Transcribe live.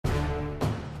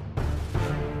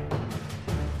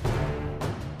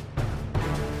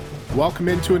Welcome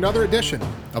into another edition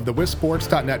of the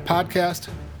WisSports.net podcast.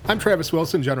 I'm Travis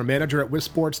Wilson, General Manager at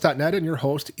WisSports.net, and your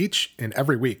host each and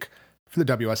every week for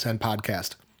the WSN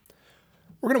podcast.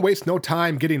 We're going to waste no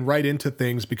time getting right into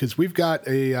things because we've got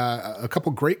a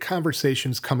couple great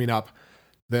conversations coming up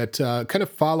that kind of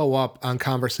follow up on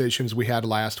conversations we had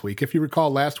last week. If you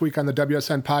recall, last week on the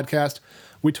WSN podcast,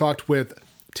 we talked with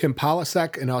Tim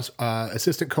Polasek, an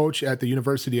assistant coach at the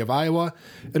University of Iowa,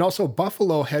 and also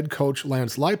Buffalo head coach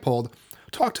Lance Leipold.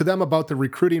 Talked to them about the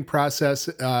recruiting process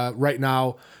right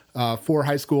now for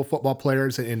high school football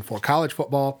players and for college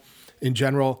football in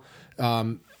general,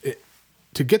 to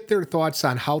get their thoughts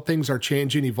on how things are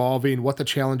changing, evolving, what the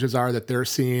challenges are that they're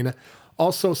seeing.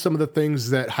 Also, some of the things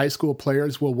that high school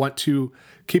players will want to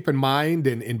keep in mind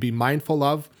and be mindful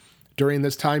of during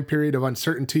this time period of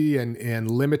uncertainty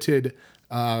and limited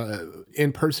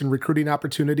in-person recruiting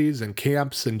opportunities and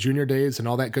camps and junior days and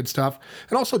all that good stuff.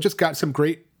 And also just got some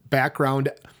great background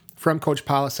from Coach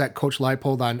Polasek, Coach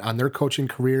Leipold on their coaching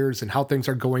careers and how things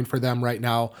are going for them right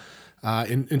now.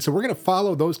 And so we're going to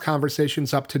follow those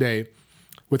conversations up today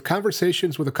with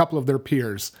conversations with a couple of their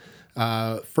peers.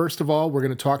 First of all, we're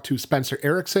going to talk to Spencer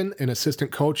Erickson, an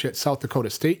assistant coach at South Dakota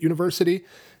State University.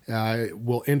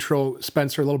 We'll intro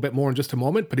Spencer a little bit more in just a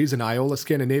moment, but he's an Iola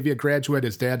Scandinavia graduate.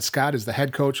 His dad, Scott, is the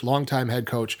head coach, longtime head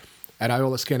coach at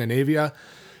Iola Scandinavia.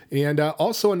 And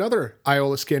also another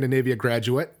Iola Scandinavia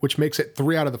graduate, which makes it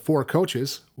 3 out of the 4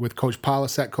 coaches, with Coach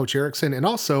Polasek, Coach Erickson, and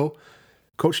also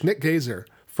Coach Nick Gazer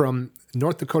from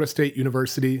North Dakota State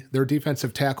University, their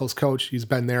defensive tackles coach. He's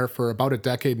been there for about a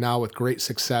decade now with great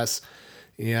success.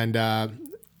 And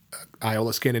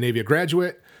Iola Scandinavia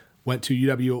graduate, went to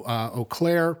UW Eau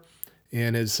Claire,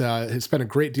 and has spent a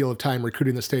great deal of time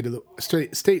recruiting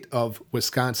the state of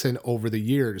Wisconsin over the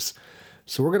years.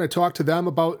 So we're going to talk to them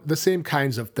about the same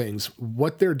kinds of things,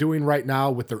 what they're doing right now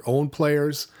with their own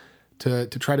players to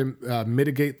try to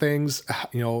mitigate things,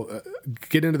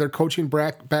 get into their coaching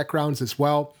backgrounds as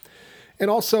well, and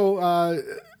also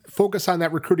focus on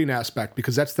that recruiting aspect,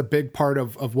 because that's the big part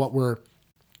of what we're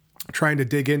trying to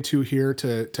dig into here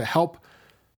to help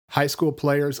high school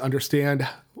players understand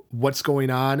what's going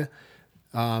on.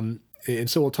 And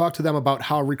so we'll talk to them about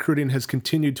how recruiting has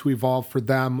continued to evolve for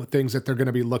them, things that they're going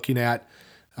to be looking at,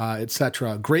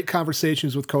 etc. Great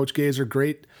conversations with Coach Gazer,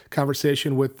 great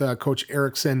conversation with Coach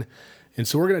Erickson. And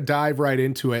so we're going to dive right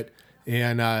into it,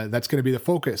 and that's going to be the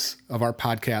focus of our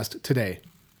podcast today.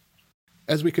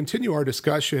 As we continue our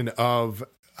discussion of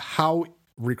how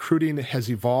recruiting has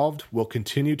evolved, will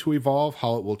continue to evolve,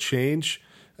 how it will change,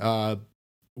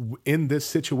 in this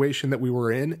situation that we are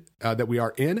in,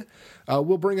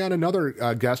 we'll bring on another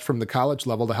guest from the college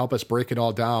level to help us break it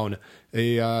all down.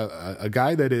 A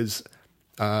guy that is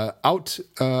out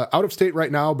of state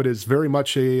right now, but is very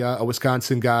much a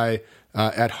Wisconsin guy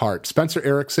at heart. Spencer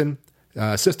Erickson,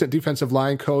 assistant defensive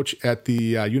line coach at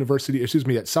the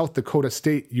at South Dakota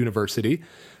State University.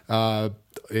 A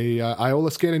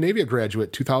Iola Scandinavia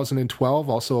graduate, 2012,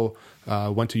 also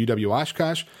went to UW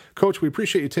Oshkosh. Coach, we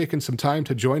appreciate you taking some time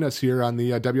to join us here on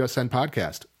the WSN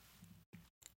podcast.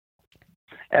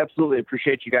 Absolutely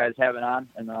appreciate you guys having on,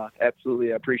 and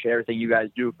absolutely appreciate everything you guys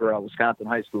do for Wisconsin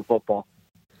high school football.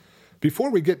 Before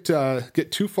we get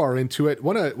too far into it,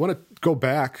 want to go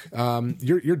back.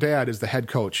 Your dad is the head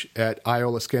coach at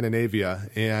Iola Scandinavia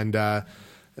and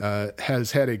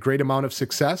has had a great amount of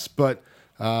success, but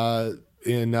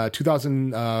in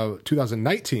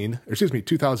 2018,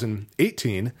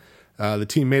 the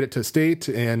team made it to state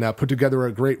and put together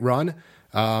a great run.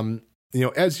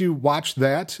 As you watched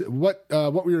that, what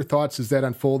were your thoughts as that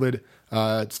unfolded?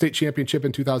 State championship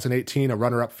in 2018, a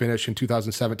runner-up finish in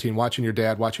 2017. Watching your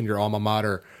dad, watching your alma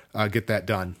mater get that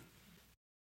done.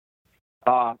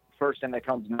 First thing that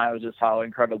comes to mind was just how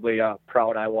incredibly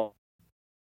proud I was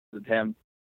of him.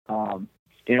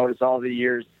 Just all the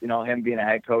years, him being a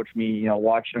head coach, me,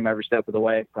 watching him every step of the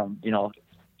way from, as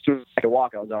soon as I could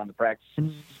walk, I was out on the practice.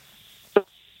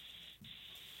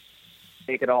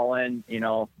 Take it all in,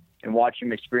 and watch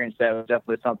him experience that was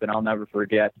definitely something I'll never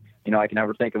forget. I can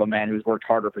never think of a man who's worked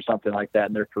harder for something like that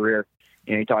in their career.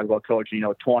 You talk about coaching,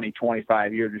 20,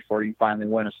 25 years before you finally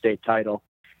win a state title.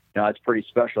 It's pretty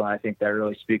special, and I think that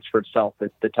really speaks for itself,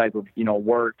 that the type of,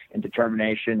 work and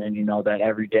determination and, that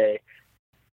every day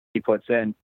he puts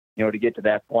in, to get to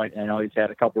that point. And I know he's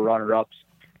had a couple runner-ups,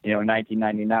 in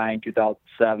 1999,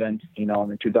 2007, and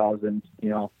then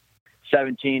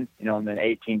 2017, and then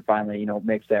 18 finally,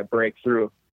 makes that breakthrough.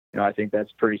 I think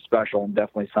that's pretty special and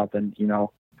definitely something,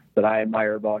 that I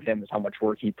admire about him is how much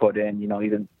work he put in,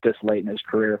 even this late in his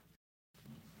career.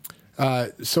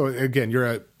 So again,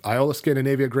 you're Iola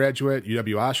Scandinavia graduate,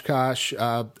 UW Oshkosh.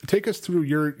 Take us through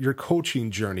your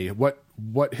coaching journey.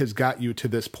 What has got you to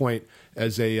this point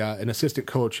as an assistant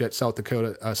coach at South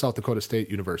Dakota State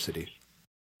University?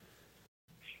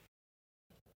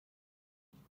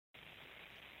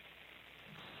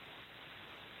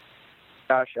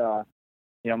 Gosh,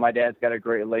 my dad's got a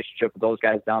great relationship with those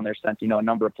guys down there, sent, a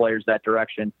number of players that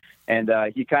direction. And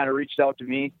he kind of reached out to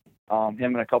me, him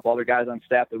and a couple other guys on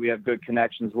staff that we have good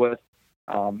connections with.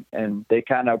 And they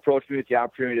kind of approached me with the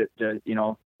opportunity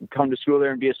to come to school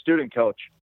there and be a student coach.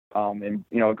 And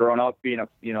growing up, being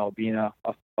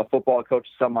a football coach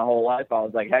my whole life, I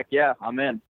was like, heck yeah, I'm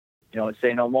in,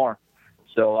 say no more.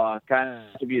 So kind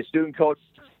of to be a student coach,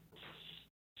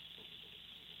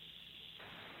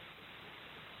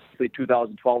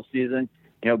 2012 season,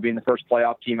 being the first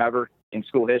playoff team ever in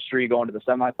school history, going to the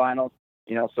semifinals,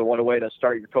 so what a way to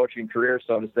start your coaching career,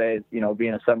 so to say,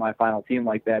 being a semifinal team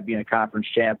like that, being a conference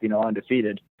champ,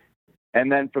 undefeated.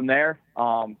 And then from there,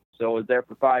 so I was there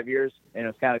for 5 years, and it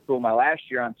was kind of cool. My last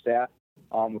year on staff,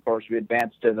 of course, we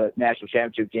advanced to the national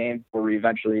championship game where we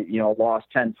eventually, lost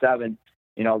 10-7,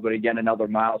 but again, another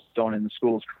milestone in the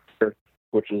school's career,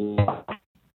 which is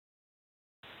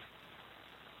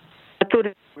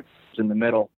in the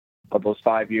middle of those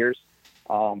 5 years.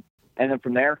 And then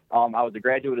from there, I was a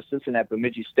graduate assistant at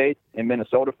Bemidji State in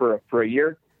Minnesota for a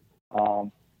year.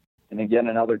 And again,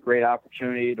 another great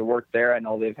opportunity to work there. I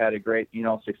know they've had a great,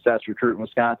 success recruiting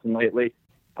Wisconsin lately.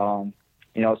 So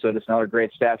it's another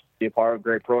great staff to be a part of, a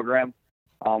great program.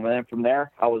 And then from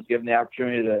there, I was given the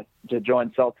opportunity to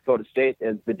join South Dakota State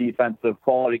as the defensive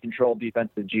quality control,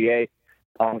 defensive GA.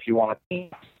 If you want to,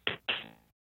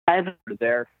 I was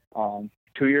there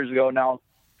 2 years ago now,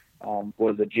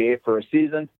 was a GA for a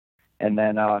season, and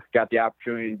then got the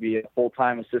opportunity to be a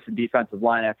full-time assistant defensive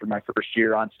line after my first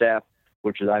year on staff,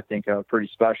 which is, I think, pretty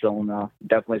special and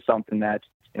definitely something that,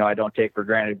 I don't take for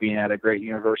granted, being at a great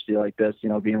university like this,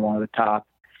 being one of the top,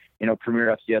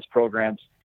 premier FCS programs,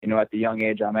 at the young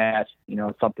age I'm at,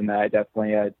 it's something that I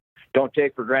definitely don't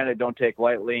take for granted, don't take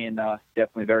lightly, and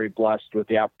definitely very blessed with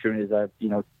the opportunities I've,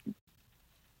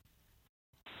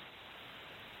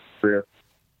 career.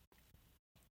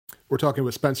 We're talking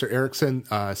with Spencer Erickson,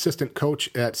 assistant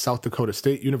coach at South Dakota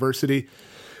State University.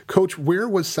 Coach, where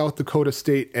was South Dakota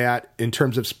State at in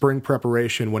terms of spring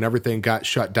preparation when everything got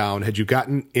shut down? Had you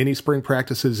gotten any spring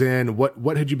practices in?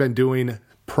 What had you been doing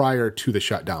prior to the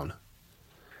shutdown?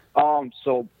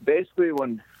 So basically,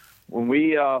 when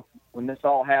this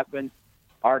all happened,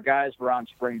 our guys were on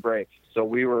spring break, so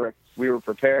we were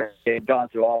prepared. They had gone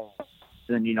through all,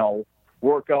 and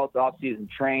workouts, off-season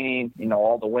training,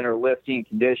 all the winter lifting,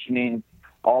 conditioning,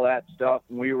 all that stuff.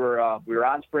 And we were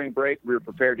on spring break. We were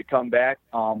prepared to come back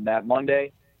that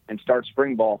Monday and start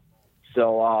spring ball.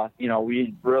 So,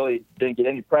 we really didn't get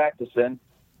any practice in.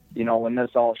 When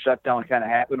this all shutdown kind of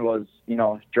happened was,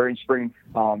 during spring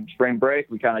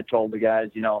break, we kind of told the guys,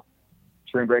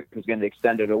 spring break was going to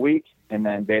extend it a week. And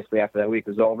then basically after that week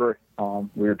was over,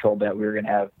 we were told that we were going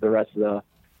to have the rest of the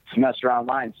semester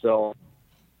online. So,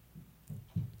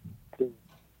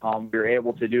 we were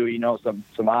able to do, some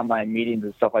online meetings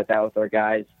and stuff like that with our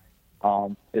guys,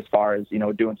 as far as,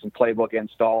 doing some playbook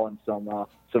install and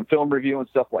some film review and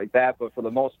stuff like that. But for the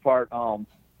most part, the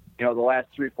last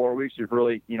 3-4 weeks, we've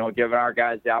really, given our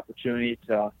guys the opportunity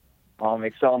to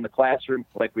excel in the classroom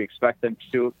like we expect them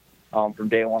to from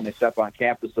day one they step on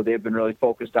campus. So they've been really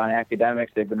focused on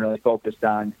academics. They've been really focused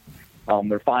on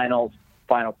their finals,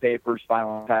 final papers,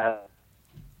 final tests.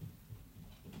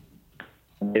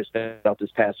 Just out this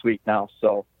past week now,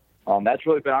 so that's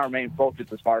really been our main focus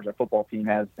as far as our football team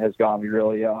has gone. We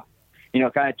really,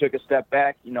 kind of took a step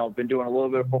back. Been doing a little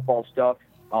bit of football stuff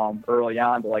early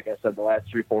on, but like I said, the last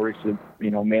 3-4 weeks,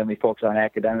 we've mainly focused on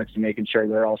academics and making sure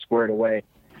they're all squared away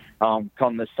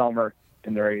come this summer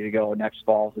and they're ready to go next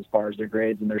fall as far as their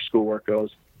grades and their schoolwork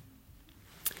goes.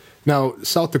 Now,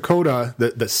 South Dakota,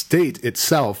 the state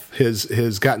itself,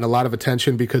 has gotten a lot of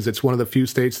attention because it's one of the few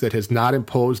states that has not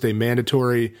imposed a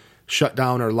mandatory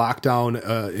shutdown or lockdown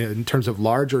in terms of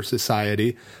larger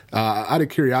society. Out of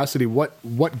curiosity,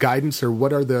 what guidance or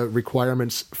what are the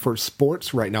requirements for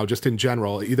sports right now, just in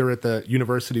general, either at the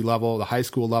university level, the high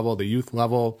school level, the youth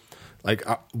level? Like,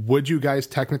 would you guys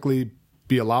technically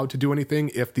be allowed to do anything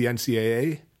if the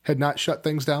NCAA had not shut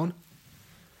things down?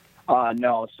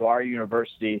 No. So our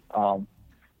university,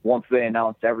 once they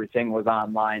announced everything was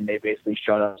online, they basically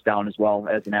shut us down as well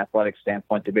as an athletic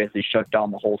standpoint. They basically shut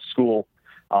down the whole school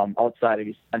outside of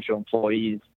essential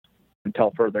employees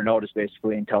until further notice,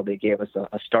 basically, until they gave us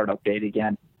a startup date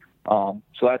again. So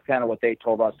that's kind of what they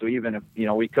told us. So even if,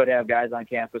 we could have guys on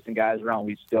campus and guys around,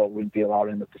 we still wouldn't be allowed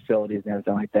in the facilities and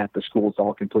everything like that. The school's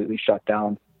all completely shut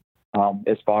down.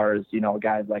 As far as,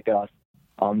 guys like us,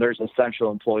 there's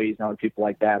essential employees and other people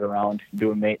like that around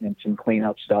doing maintenance and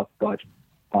cleanup stuff, but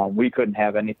we couldn't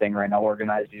have anything right now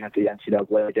organized even if the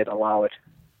NCAA did allow it.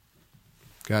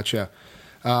 Gotcha.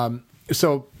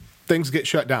 So things get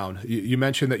shut down. You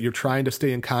mentioned that you're trying to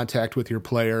stay in contact with your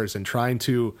players and trying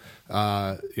to,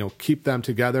 keep them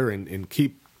together and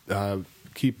keep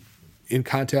in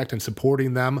contact and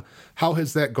supporting them. How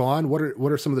has that gone? What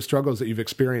are some of the struggles that you've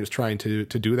experienced trying to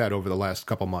do that over the last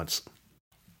couple months?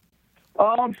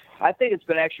 I think it's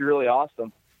been actually really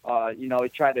awesome. We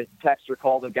try to text or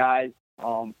call the guys,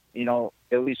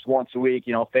 at least once a week,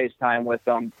 FaceTime with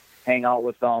them, hang out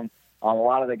with them. A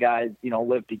lot of the guys,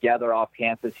 live together off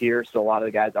campus here. So a lot of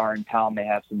the guys are in town. They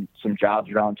have some jobs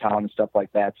around town and stuff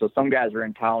like that. So some guys are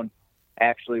in town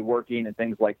actually working and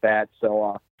things like that.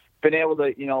 So, been able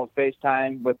to,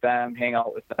 FaceTime with them, hang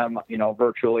out with them,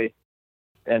 virtually.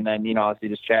 And then, obviously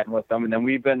just chatting with them. And then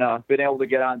we've been able to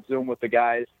get on Zoom with the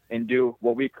guys and do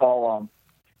what we call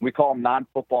them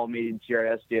non-football meetings here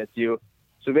at SDSU.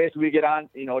 So basically we get on,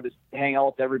 just hang out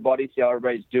with everybody, see how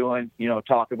everybody's doing,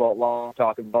 talk about law,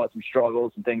 talk about some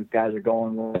struggles and things guys are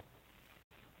going with.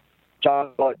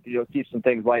 Talk about, keep some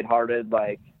things lighthearted,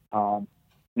 like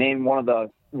name one of the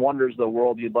wonders of the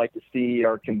world you'd like to see,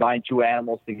 or combine two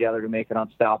animals together to make an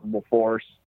unstoppable force.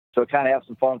 So kind of have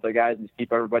some fun with the guys and just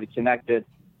keep everybody connected,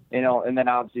 and then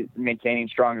obviously maintaining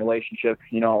strong relationship,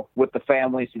 with the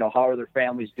families, how are their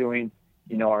families doing?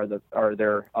 Are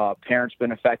their parents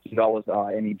been affected at all with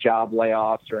any job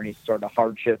layoffs or any sort of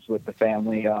hardships with the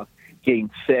family, getting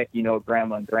sick,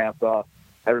 grandma and grandpa,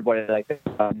 everybody like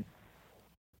that.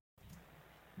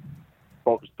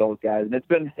 Focus those guys. And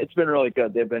it's been really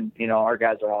good. They've been, our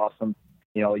guys are awesome.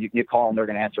 You call them, they're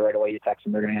going to answer right away. You text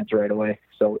them, they're going to answer right away.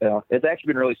 So it's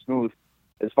actually been really smooth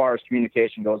as far as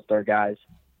communication goes with our guys.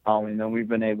 And then we've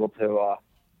been able to,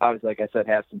 obviously, like I said,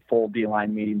 have some full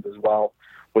D-line meetings as well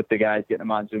with the guys, getting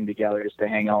them on Zoom together just to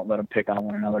hang out and let them pick on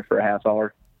one another for a half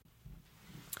hour.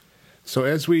 So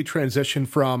as we transition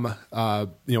from,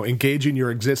 engaging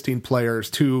your existing players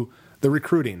to the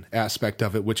recruiting aspect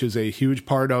of it, which is a huge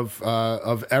part of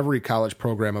every college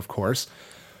program, of course,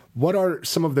 what are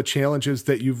some of the challenges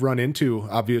that you've run into,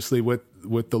 obviously, with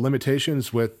the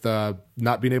limitations, with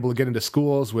not being able to get into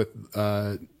schools, with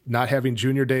not having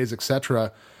junior days, et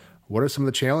cetera? What are some of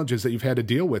the challenges that you've had to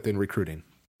deal with in recruiting?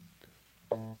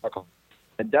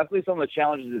 And definitely some of the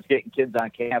challenges is getting kids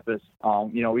on campus.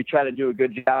 We try to do a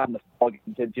good job in the fall,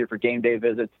 getting kids here for game day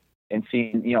visits and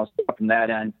seeing, stuff from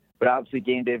that end. But obviously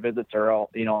game day visits are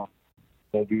all,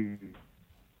 I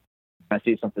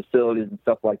see some facilities and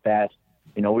stuff like that.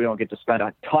 We don't get to spend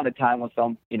a ton of time with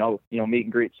them, meet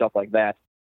and greet, stuff like that.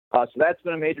 So that's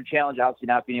been a major challenge, obviously,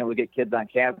 not being able to get kids on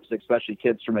campus, especially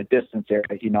kids from a distance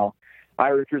area. I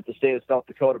recruit the state of South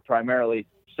Dakota primarily.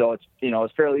 So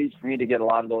it's fairly easy for me to get a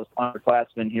lot of those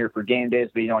underclassmen here for game days.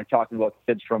 But, I'm talking about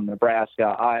kids from Nebraska,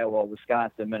 Iowa,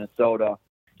 Wisconsin, Minnesota,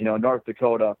 North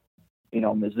Dakota,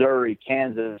 Missouri,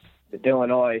 Kansas,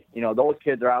 Illinois. Those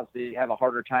kids are obviously have a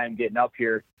harder time getting up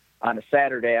here on a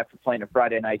Saturday after playing a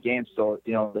Friday night game. So,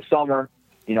 the summer,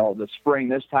 the spring,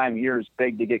 this time of year is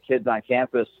big to get kids on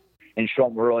campus and show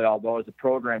them really all about as a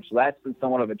program. So that's been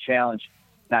somewhat of a challenge,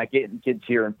 not getting kids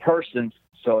here in person.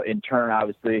 So in turn,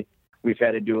 obviously, we've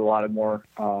had to do a lot of more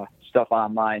stuff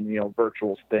online,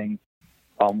 virtual things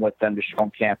with them to show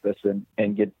them campus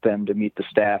and get them to meet the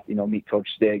staff, meet Coach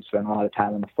Stig, spend a lot of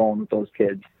time on the phone with those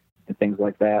kids and things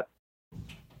like that.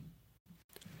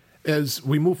 As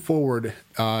we move forward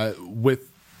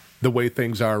with the way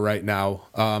things are right now,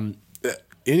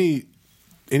 any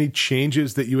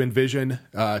changes that you envision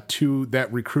to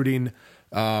that recruiting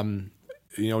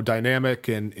dynamic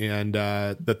and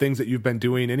the things that you've been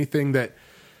doing, anything that,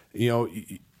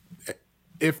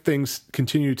 if things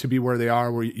continue to be where they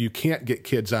are, where you can't get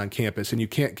kids on campus and you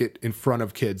can't get in front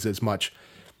of kids as much,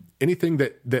 anything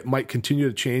that might continue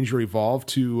to change or evolve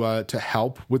to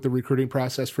help with the recruiting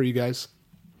process for you guys?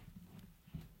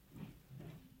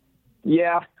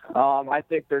 Yeah, I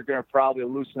think they're going to probably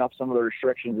loosen up some of the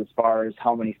restrictions as far as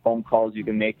how many phone calls you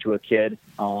can make to a kid,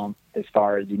 as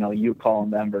far as, you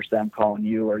calling them versus them calling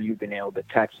you, or you being able to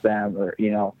text them, or,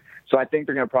 So I think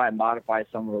they're going to probably modify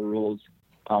some of the rules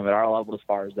at our level as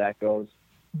far as that goes.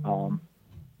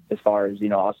 As far as,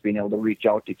 us being able to reach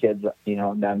out to kids,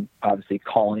 and them obviously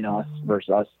calling us versus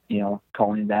us,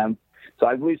 calling them. So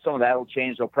I believe some of that will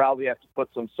change. They'll probably have to put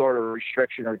some sort of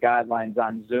restriction or guidelines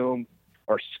on Zoom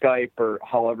or Skype or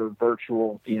however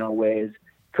virtual, ways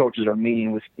coaches are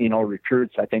meeting with,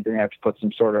 recruits, I think they're going to have to put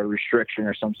some sort of restriction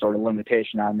or some sort of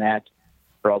limitation on that,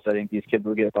 or else I think these kids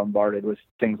will get bombarded with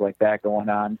things like that going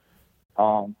on.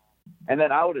 And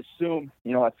then I would assume,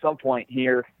 at some point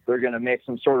here, they're going to make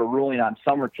some sort of ruling on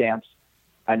summer camps.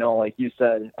 I know, like you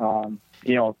said,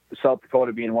 South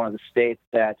Dakota being one of the states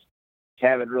that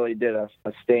haven't really did a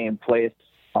stay in place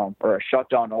or a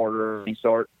shutdown order of any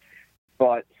sort.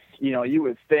 But, you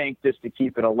would think just to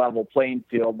keep it a level playing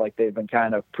field like they've been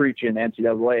kind of preaching, the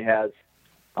NCAA has,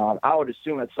 I would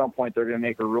assume at some point they're going to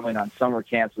make a ruling on summer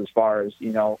camps as far as,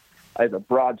 as a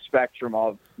broad spectrum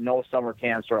of no summer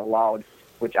camps are allowed,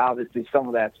 which obviously some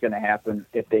of that's going to happen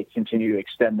if they continue to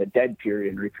extend the dead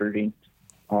period in recruiting.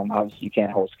 Obviously, you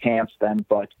can't host camps then,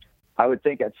 but I would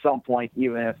think at some point,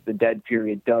 even if the dead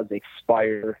period does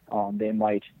expire, they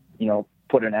might,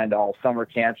 put an end to all summer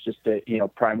camps just to,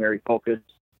 primary focus,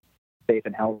 safe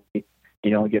and healthy,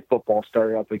 get football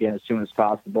started up again as soon as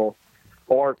possible.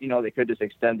 Or, they could just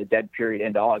extend the dead period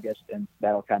into August, and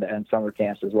that'll kind of end summer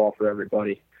camps as well for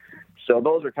everybody. So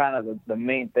those are kind of the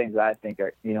main things I think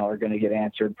are, are going to get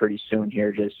answered pretty soon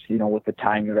here, just, with the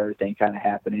timing of everything kind of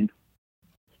happening.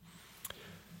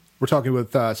 We're talking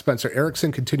with Spencer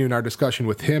Erickson, continuing our discussion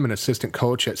with him, an assistant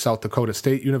coach at South Dakota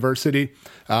State University.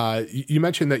 You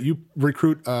mentioned that you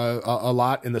recruit a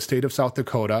lot in the state of South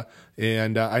Dakota,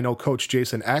 and I know Coach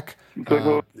Jason Eck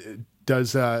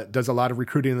does a lot of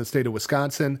recruiting in the state of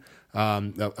Wisconsin.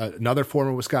 Another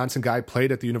former Wisconsin guy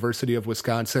played at the University of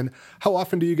Wisconsin. How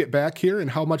often do you get back here,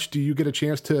 and how much do you get a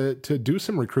chance to do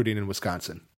some recruiting in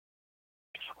Wisconsin?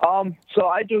 So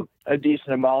I do a decent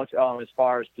amount as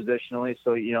far as positionally.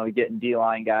 So, getting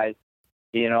D-line guys,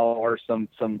 or some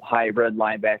hybrid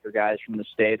linebacker guys from the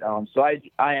state. So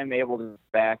I am able to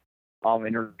back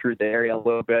and recruit the area a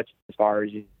little bit as far as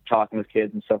talking with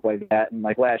kids and stuff like that. And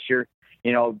like last year,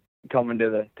 coming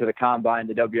to the combine,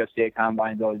 the WFCA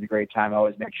combine is always a great time. I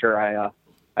always make sure I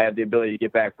have the ability to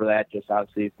get back for that. Just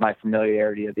obviously my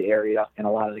familiarity of the area and a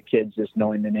lot of the kids just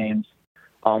knowing the names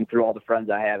through all the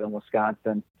friends I have in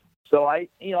Wisconsin. So I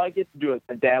get to do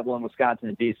a dabble in Wisconsin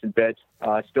a decent bit.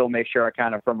 I still make sure I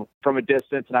kind of from a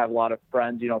distance, and I have a lot of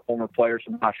friends, former players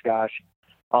from Oshkosh,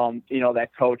 that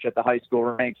coach at the high school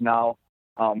ranks now.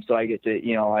 So I get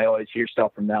to, I always hear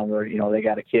stuff from them where, they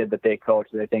got a kid that they coach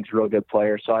that they think is a real good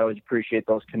player. So I always appreciate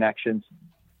those connections.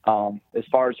 As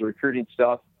far as the recruiting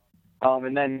stuff,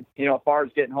 and then, as far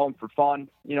as getting home for fun,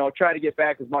 try to get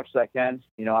back as much as I can.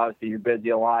 Obviously you're busy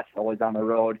a lot, always on the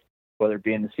road, whether it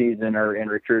be in the season or in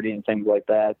recruiting and things like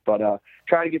that. But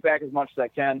try to get back as much as I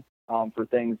can for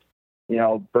things,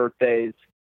 birthdays,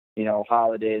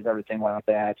 holidays, everything like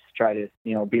that. Try to,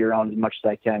 be around as much as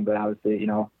I can. But obviously,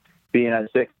 being a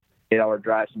 6-8 hour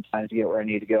drive sometimes to get where I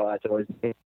need to go, that's always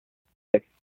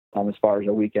as far as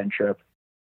a weekend trip.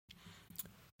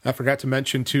 I forgot to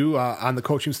mention, too, on the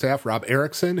coaching staff, Rob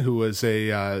Erickson, who was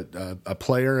a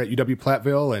player at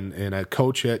UW-Platteville and a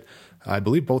coach at, I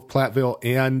believe, both Platteville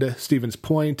and Stevens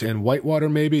Point and Whitewater,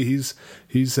 maybe. He's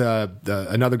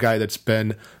another guy that's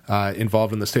been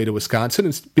involved in the state of Wisconsin.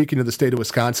 And speaking of the state of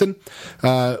Wisconsin,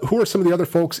 who are some of the other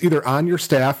folks either on your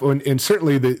staff and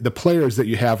certainly the players that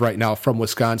you have right now from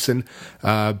Wisconsin,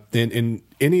 and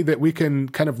any that we can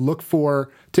kind of look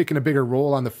for taking a bigger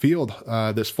role on the field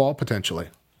this fall potentially?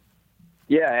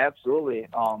 Yeah, absolutely.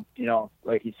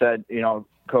 Like you said,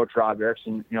 Coach Rob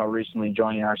Erickson, recently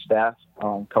joining our staff,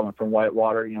 coming from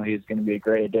Whitewater, he's going to be a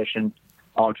great addition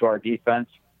to our defense,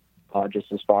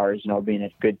 just as far as, being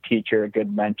a good teacher, a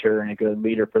good mentor, and a good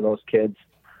leader for those kids.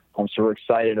 So we're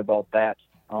excited about that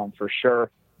for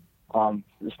sure.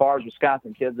 As far as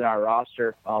Wisconsin kids in our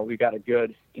roster, we got a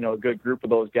good group of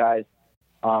those guys.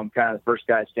 Kind of the first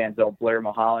guy stands out, Blair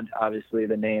Mulholland. Obviously,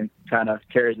 the name kind of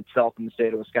carries itself in the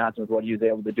state of Wisconsin with what he was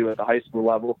able to do at the high school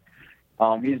level.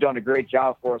 He's done a great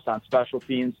job for us on special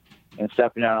teams and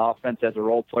stepping on offense as a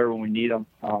role player when we need him.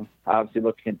 Obviously,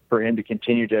 looking for him to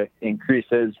continue to increase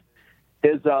his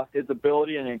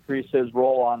ability and increase his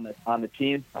role on the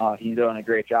team. He's done a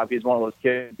great job. He's one of those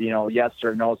kids, yes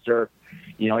sir, no sir.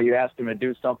 You ask him to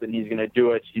do something, he's going to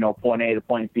do it. Point A to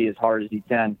point B as hard as he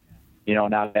can.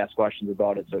 Not ask questions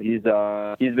about it. So he's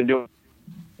been doing.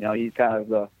 He's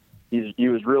kind of he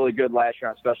was really good last year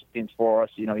on special teams for us.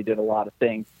 He did a lot of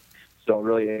things. So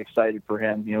really excited for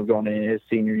him, going into his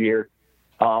senior year.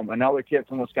 Another kid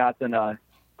from Wisconsin,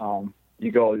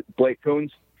 you go Blake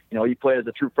Coons. He played as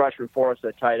a true freshman for us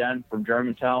at tight end from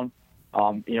Germantown.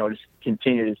 Just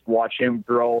continue to watch him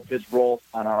grow his role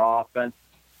on our offense.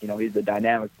 He's a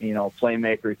dynamic,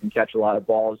 playmaker. He can catch a lot of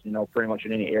balls, pretty much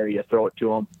in any area you throw it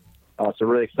to him. So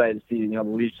really excited to see, the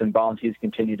leaps and bounds he's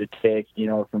continued to take,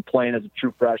 from playing as a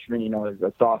true freshman, as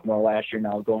a sophomore last year,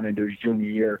 now going into his junior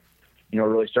year,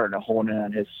 really starting to hone in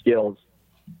on his skills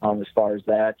as far as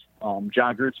that.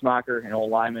 John Grutzmacher, an old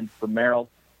lineman from Merrill,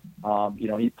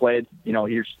 he played,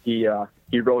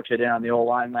 he rotated in on the old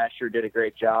line last year, did a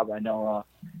great job. I know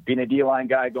being a D-line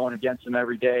guy, going against him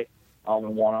every day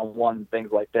and one-on-one and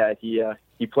things like that,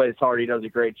 he plays hard. He does a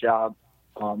great job,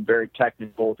 very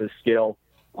technical with his skill.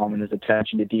 And his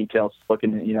attention to details,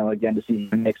 looking, again, to see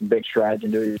him make some big strides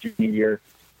into his junior year.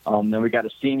 Then we got a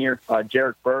senior,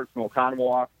 Jarek Berg from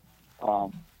Oconomowoc.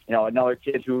 Another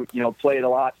kid who, played a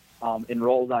lot in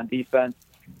roles on defense,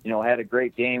 had a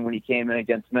great game when he came in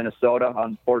against Minnesota.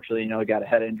 Unfortunately, he got a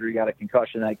head injury, got a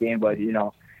concussion that game, but,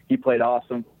 he played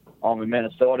awesome in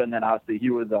Minnesota. And then obviously he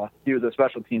was a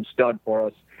special team stud for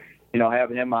us.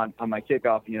 Having him on my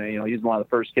kickoff, he's one of the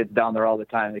first kids down there all the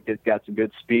time. The kid's got some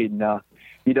good speed, and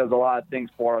he does a lot of things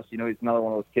for us. He's another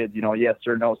one of those kids, yes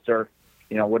sir, no sir,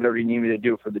 whatever you need me to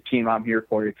do for the team, I'm here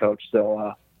for you, coach.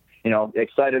 So,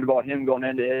 excited about him going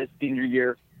into his senior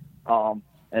year. And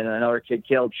another kid,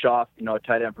 Caleb Schaff, a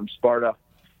tight end from Sparta,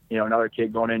 another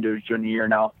kid going into his junior year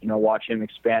now, watch him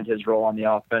expand his role on the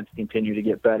offense, continue to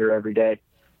get better every day.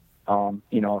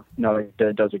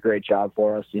 Does a great job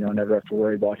for us, never have to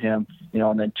worry about him,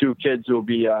 and then two kids who will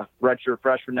be redshirt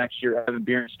freshmen next year, Evan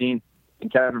Bierenstein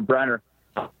and Kevin Brenner,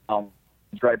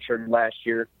 redshirted last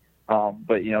year.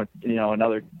 But,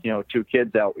 another, two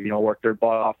kids that, work their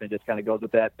butt off, and just kind of goes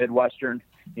with that Midwestern,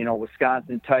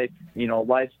 Wisconsin type,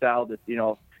 lifestyle that's,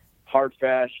 hard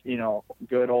fast,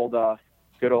 good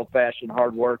old fashioned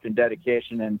hard work and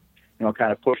dedication, and,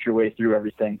 kind of push your way through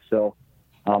everything. So,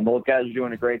 those guys are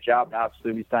doing a great job. And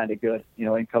obviously we signed a good,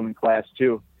 incoming class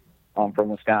too, from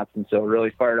Wisconsin. So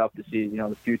really fired up to see,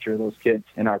 the future of those kids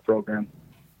in our program.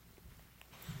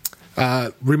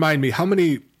 Remind me, how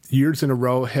many years in a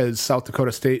row has South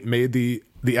Dakota State made the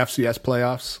FCS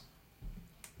playoffs?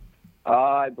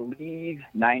 I believe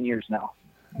 9 years now.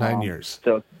 9 years.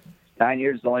 So 9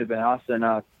 years has only been us and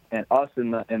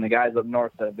the guys up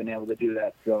north that have been able to do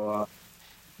that. So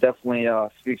definitely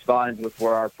speaks volumes with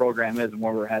where our program is and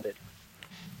where we're headed.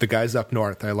 The guys up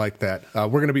north, I like that. We're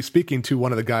going to be speaking to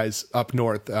one of the guys up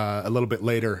north a little bit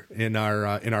later in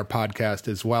our podcast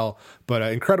as well. But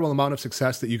an incredible amount of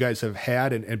success that you guys have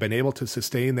had and been able to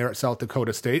sustain there at South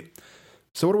Dakota State.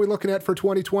 So what are we looking at for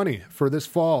 2020 for this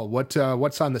fall? What's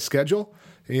on the schedule,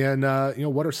 and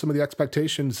what are some of the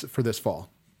expectations for this fall?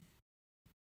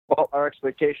 Well, our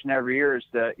expectation every year is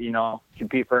to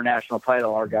compete for a national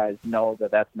title. Our guys know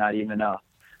that that's not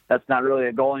really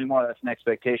a goal anymore. That's an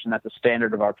expectation. That's a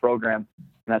standard of our program,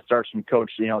 and that starts from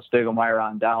Coach Stiegelmeier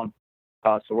on down.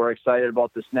 So we're excited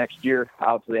about this next year.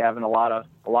 Obviously, having a lot of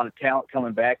talent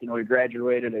coming back. We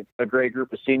graduated a great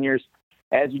group of seniors,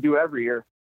 as you do every year.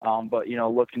 But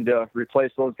looking to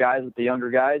replace those guys with the younger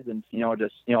guys, and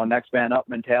next man up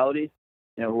mentality.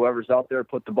 Whoever's out there,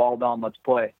 put the ball down, let's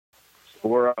play. So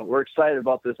we're excited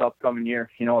about this upcoming year.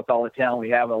 With all the talent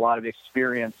we have, a lot of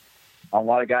experience. A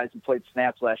lot of guys who played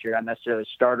snaps last year, not necessarily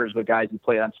starters, but guys who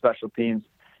played on special teams,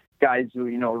 guys who,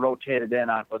 rotated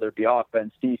in on whether it be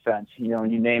offense, defense,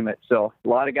 you name it. So a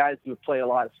lot of guys who have played a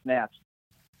lot of snaps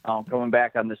coming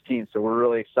back on this team. So we're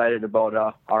really excited about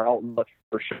our outlook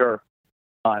for sure.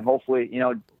 And hopefully,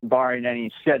 barring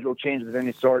any schedule changes of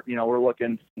any sort, we're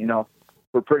looking,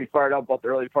 we're pretty fired up about the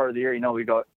early part of the year.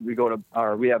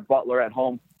 We have Butler at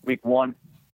home week 1,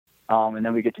 and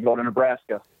then we get to go to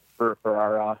Nebraska for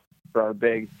our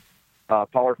big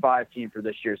Power 5 team for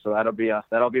this year. So that'll be a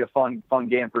fun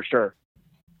game for sure.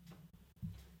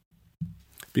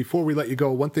 Before we let you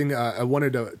go, one thing I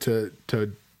wanted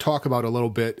to talk about a little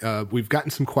bit. We've gotten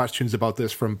some questions about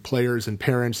this from players and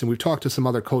parents, and we've talked to some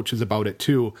other coaches about it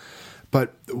too.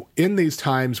 But in these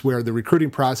times where the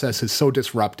recruiting process is so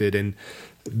disrupted and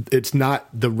it's not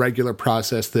the regular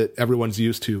process that everyone's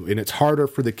used to, and it's harder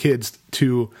for the kids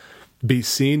to be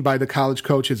seen by the college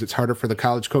coaches, it's harder for the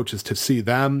college coaches to see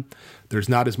them. There's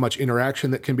not as much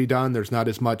interaction that can be done. There's not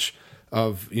as much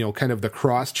of, kind of the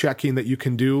cross-checking that you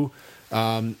can do.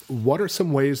 What are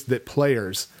some ways that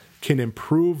players can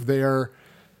improve their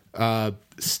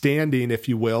standing, if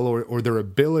you will, or their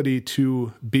ability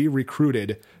to be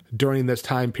recruited during this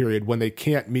time period when they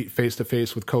can't meet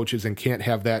face-to-face with coaches and can't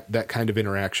have that kind of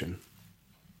interaction?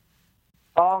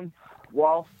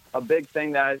 Well, a big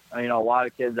thing that, a lot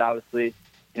of kids obviously,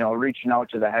 reaching out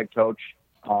to the head coach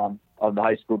of the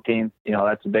high school team,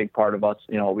 that's a big part of us,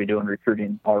 what we do in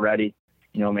recruiting already,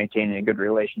 maintaining a good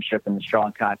relationship and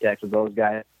strong contact with those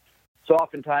guys. So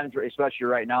oftentimes, especially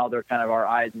right now, they're kind of our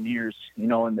eyes and ears, in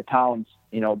the towns,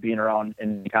 being around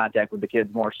in contact with the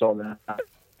kids more so than I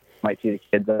might see the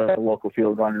kids at the local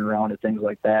field running around and things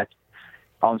like that.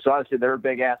 So obviously they're a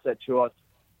big asset to us.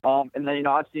 And then,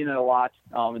 I've seen it a lot,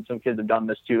 and some kids have done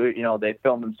this too. They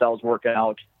film themselves working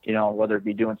out, whether it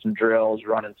be doing some drills,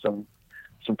 running some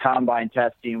combine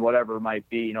testing, whatever it might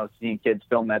be, seeing kids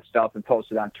film that stuff and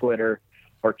post it on Twitter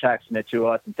or texting it to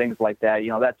us and things like that.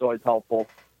 That's always helpful.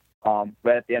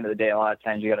 But at the end of the day, a lot of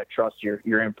times you got to trust your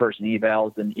in-person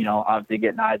evals and, obviously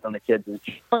getting eyes on the kids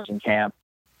in camp,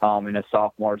 and as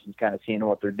sophomores and kind of seeing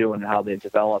what they're doing and how they've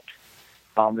developed.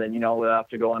 Then, we'll have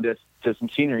to go into some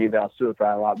senior evals too.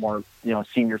 Probably a lot more,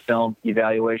 senior film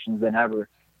evaluations than ever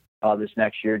this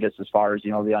next year, just as far as,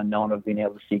 the unknown of being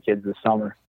able to see kids this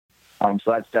summer.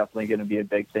 So that's definitely going to be a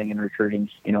big thing in recruiting,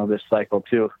 this cycle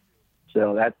too.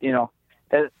 So that,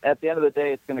 at the end of the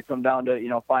day, it's going to come down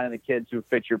to, finding the kids who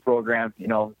fit your program.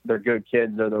 They're good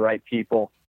kids. They're the right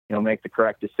people, make the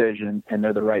correct decision, and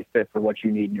they're the right fit for what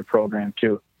you need in your program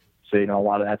too. So, a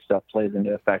lot of that stuff plays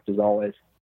into effect as always.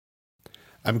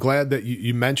 I'm glad that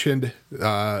you mentioned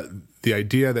the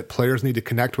idea that players need to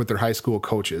connect with their high school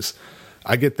coaches.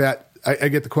 I get that. I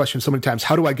get the question so many times,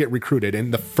 how do I get recruited?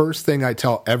 And the first thing I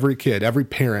tell every kid, every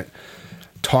parent,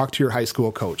 talk to your high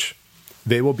school coach.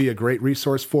 They will be a great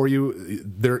resource for you.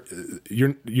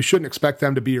 You shouldn't expect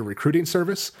them to be a recruiting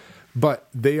service, but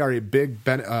they are a big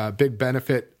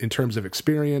benefit in terms of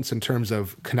experience, in terms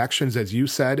of connections, as you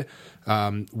said,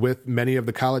 with many of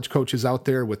the college coaches out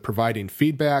there, with providing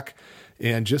feedback.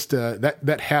 And just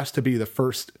that has to be the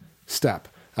first step.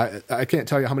 I can't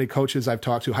tell you how many coaches I've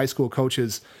talked to, high school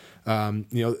coaches.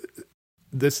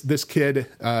 This kid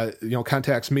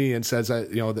contacts me and says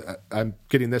I'm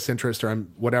getting this interest or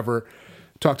I'm whatever.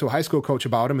 Talk to a high school coach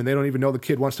about him, and they don't even know the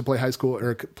kid wants to play high school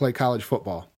or play college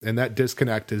football. And that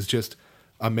disconnect is just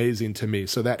amazing to me.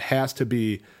 So that has to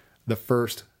be the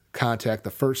first contact,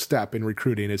 the first step in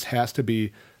recruiting. Has to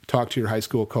be talk to your high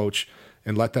school coach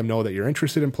and let them know that you're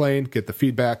interested in playing, get the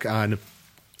feedback on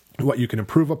what you can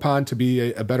improve upon to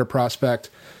be a better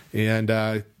prospect,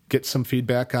 and get some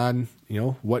feedback on,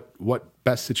 what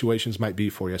best situations might be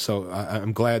for you. So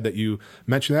I'm glad that you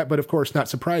mentioned that, but of course not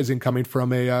surprising coming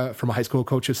from a high school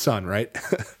coach's son, right?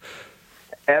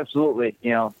 Absolutely.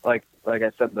 Like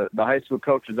I said, the high school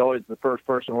coach is always the first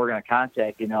person we're going to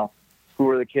contact. Who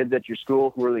are the kids at your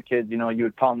school? Who are the kids, you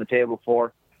would pound the table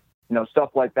for? Stuff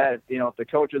like that. If the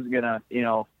coach isn't going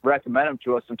to, recommend them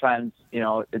to us, sometimes,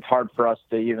 it's hard for us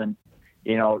to even,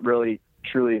 really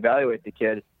truly evaluate the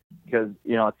kid because,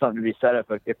 it's something to be said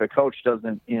if a coach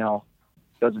doesn't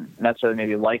necessarily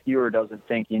maybe like you or doesn't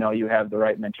think, you have the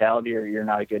right mentality or you're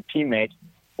not a good teammate.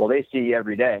 Well, they see you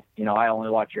every day. I only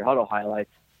watch your huddle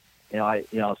highlights.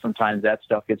 Sometimes that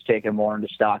stuff gets taken more into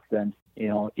stock than,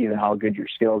 even how good your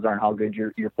skills are and how good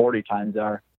your 40 times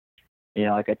are.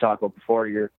 Like I talked about before,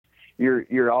 your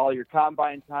all your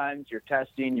combine times, your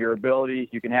testing, your ability,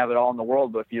 you can have it all in the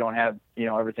world, but if you don't have,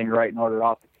 everything right in order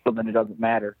off the field, then it doesn't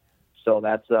matter. So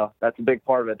that's a big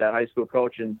part of it, that high school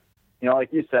coach. And,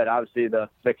 like you said, obviously the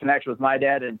connection with my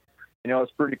dad, and,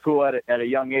 it's pretty cool at a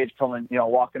young age coming,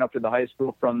 walking up to the high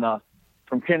school from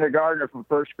kindergarten or from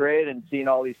first grade and seeing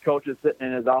all these coaches sitting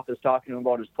in his office talking to him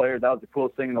about his players. That was the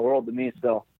coolest thing in the world to me.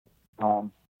 So,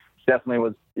 definitely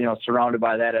was, surrounded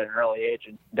by that at an early age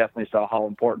and definitely saw how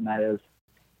important that is.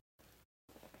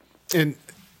 And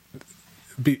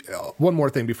one more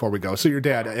thing before we go. So your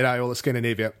dad at Iola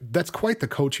Scandinavia, that's quite the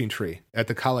coaching tree at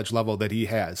the college level that he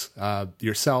has.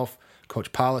 Yourself,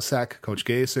 Coach Polasek, Coach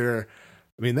Gaser.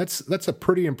 I mean, that's a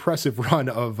pretty impressive run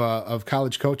of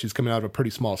college coaches coming out of a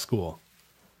pretty small school.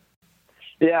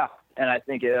 Yeah, and I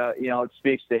think, it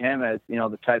speaks to him as,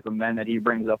 the type of men that he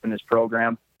brings up in his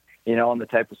program, and the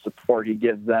type of support he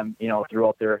gives them,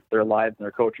 throughout their lives and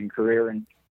their coaching career. And,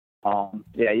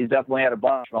 he's definitely had a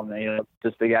bunch of them.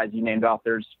 Just the guys you named off,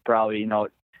 there's probably,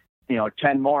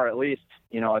 10 more at least,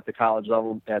 at the college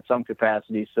level at some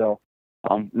capacity. So,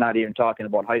 not even talking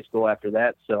about high school after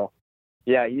that. So,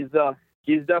 yeah, he's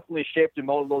definitely shaped and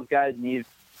molded those guys, and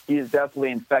he's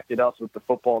definitely infected us with the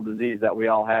football disease that we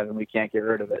all have, and we can't get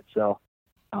rid of it. So,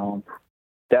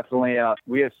 definitely,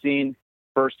 we have seen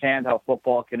firsthand how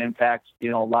football can impact,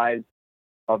 lives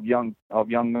of young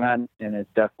men, and it's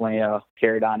definitely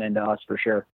carried on into us for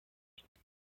sure.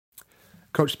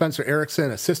 Coach Spencer Erickson,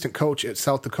 assistant coach at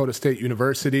South Dakota State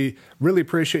University. Really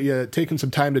appreciate you taking some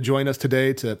time to join us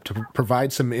today to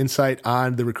provide some insight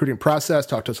on the recruiting process,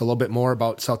 talk to us a little bit more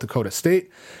about South Dakota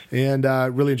State, and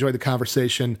really enjoyed the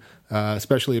conversation,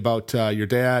 especially about your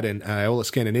dad and Iola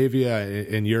Scandinavia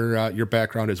and your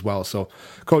background as well. So,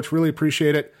 Coach, really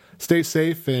appreciate it. stay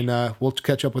safe, and we'll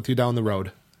catch up with you down the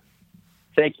road.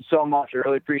 Thank you so much. I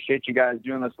really appreciate you guys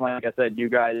doing this. Like I said, you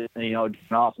guys, do an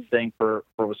awesome thing for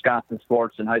Wisconsin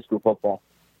sports and high school football.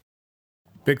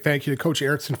 Big thank you to Coach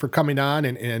Erickson for coming on,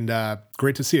 and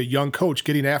great to see a young coach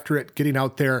getting after it, getting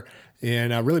out there,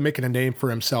 and really making a name for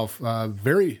himself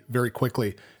very, very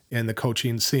quickly in the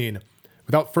coaching scene.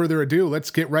 Without further ado,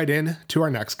 let's get right in to our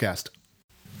next guest.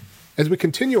 As we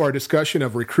continue our discussion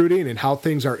of recruiting and how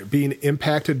things are being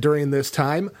impacted during this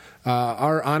time,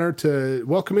 our honor to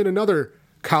welcome in another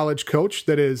college coach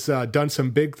that has done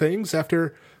some big things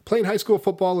after playing high school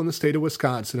football in the state of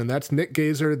Wisconsin, and that's Nick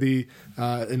Gazer,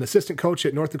 an assistant coach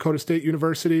at North Dakota State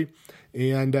University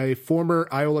and a former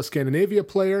Iola Scandinavia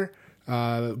player,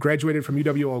 graduated from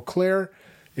UW Eau Claire,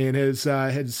 and has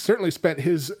certainly spent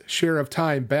his share of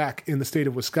time back in the state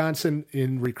of Wisconsin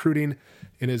in recruiting,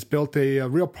 and has built a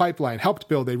real pipeline, helped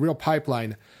build a real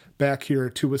pipeline back here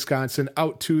to Wisconsin,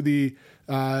 out to the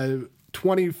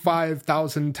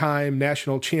 25,000-time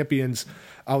national champions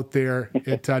out there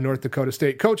at North Dakota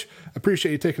State. Coach,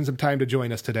 appreciate you taking some time to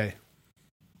join us today.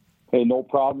 Hey, no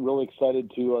problem. Really excited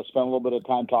to spend a little bit of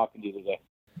time talking to you today.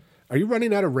 Are you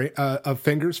running out of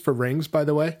fingers for rings, by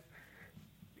the way?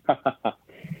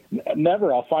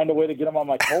 Never. I'll find a way to get them on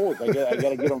my toes. I got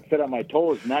to get them fit on my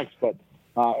toes next. But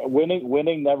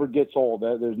winning never gets old.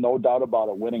 There's no doubt about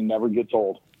it. Winning never gets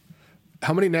old.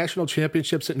 How many national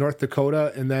championships at North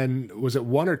Dakota, and then was it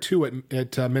one or two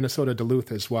at Minnesota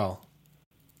Duluth as well?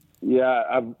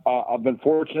 Yeah, I've been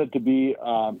fortunate to be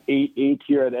eight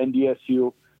here at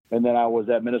NDSU, and then I was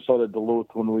at Minnesota Duluth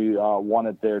when we won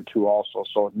it there too also.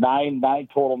 So nine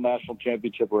total national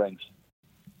championship rings.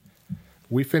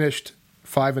 We finished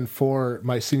 5-4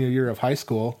 my senior year of high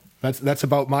school. That's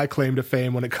about my claim to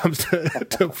fame when it comes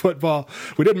to football.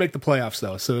 We didn't make the playoffs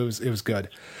though, so it was good.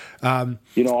 I've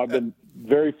been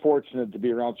very fortunate to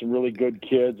be around some really good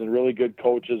kids and really good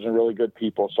coaches and really good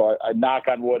people. So I knock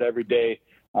on wood every day,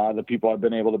 the people I've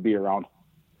been able to be around.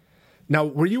 Now,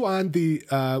 were you on the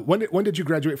when did you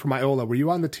graduate from Iola? Were you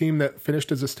on the team that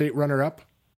finished as a state runner-up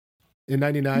in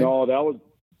 '99? No, that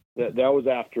was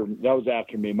after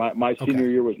me. My senior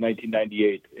year was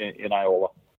 1998 in Iola.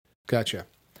 Gotcha.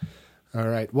 All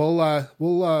right. Well,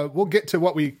 we'll get to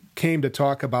what we came to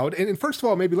talk about. And first of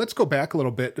all, maybe let's go back a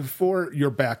little bit for your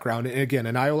background. And again,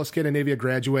 an Iola Scandinavia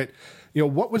graduate.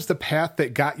 What was the path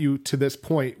that got you to this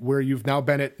point where you've now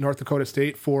been at North Dakota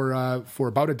State for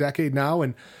about a decade now?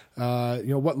 And,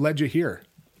 what led you here?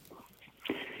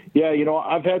 Yeah,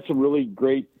 I've had some really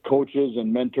great coaches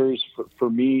and mentors for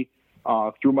me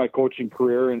through my coaching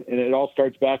career. And it all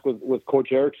starts back with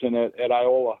Coach Erickson at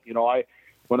Iola.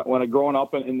 When I growing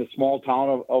up in the small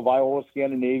town of Iola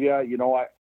Scandinavia, I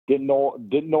didn't know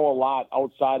a lot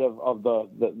outside of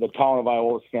the town of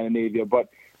Iola Scandinavia. But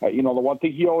the one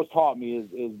thing he always taught me is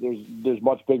there's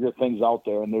much bigger things out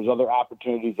there, and there's other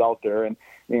opportunities out there. And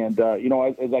as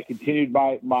I continued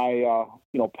my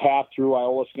path through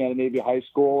Iola Scandinavia High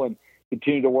School and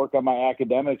continued to work on my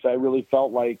academics, I really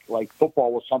felt like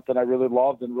football was something I really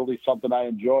loved and really something I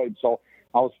enjoyed. So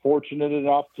I was fortunate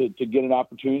enough to get an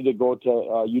opportunity to go to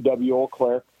UW Eau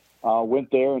Claire. Went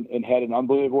there and had an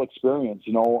unbelievable experience.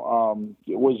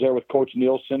 Was there with Coach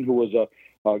Nielsen, who was a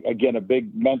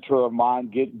big mentor of mine,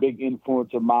 big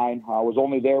influence of mine. I was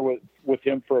only there with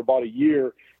him for about a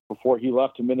year before he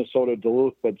left to Minnesota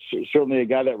Duluth, but certainly a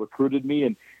guy that recruited me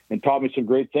and taught me some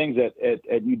great things at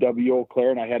UW Eau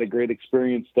Claire, and I had a great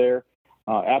experience there.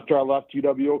 After I left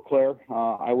UW Eau Claire,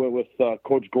 I went with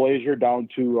Coach Glazier down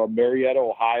to Marietta,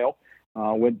 Ohio.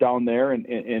 Went down there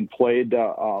and played,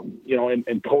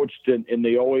 and coached in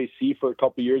the OAC for a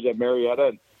couple of years at Marietta.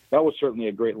 And that was certainly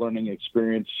a great learning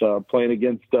experience, playing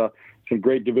against some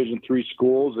great Division III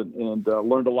schools and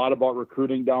learned a lot about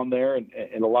recruiting down there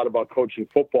and a lot about coaching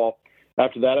football.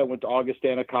 After that, I went to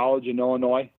Augustana College in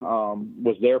Illinois,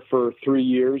 was there for 3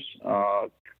 years. A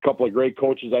couple of great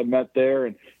coaches I met there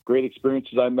and great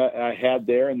experiences I had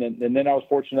there. And then I was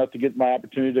fortunate enough to get my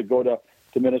opportunity to go to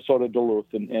Minnesota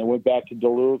Duluth and went back to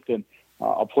Duluth, and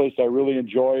a place I really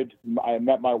enjoyed. I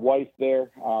met my wife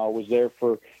there, was there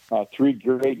for 3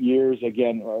 great years.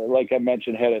 Again, like I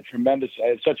mentioned, I had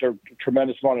such a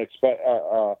tremendous amount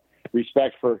of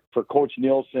respect for Coach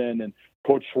Nielsen and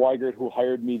Coach Schweigert, who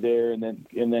hired me there, and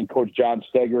then Coach John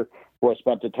Steger, who I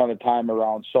spent a ton of time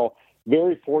around. So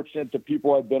very fortunate to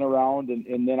people I've been around,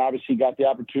 and then obviously got the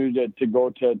opportunity to go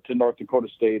to North Dakota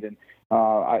State. And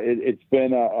it's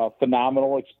been a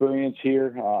phenomenal experience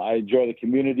here. I enjoy the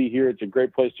community here. It's a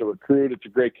great place to recruit. It's a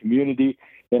great community.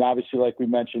 And obviously, like we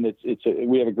mentioned,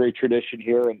 we have a great tradition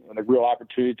here and a real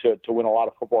opportunity to win a lot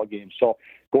of football games. So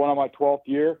going on my 12th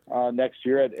year next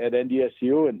year at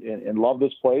NDSU and love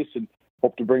this place and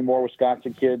hope to bring more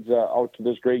Wisconsin kids out to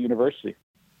this great university.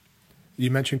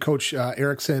 You mentioned Coach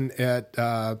Erickson at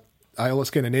Iola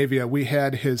Scandinavia. We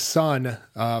had his son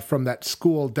from that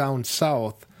school down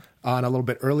south on a little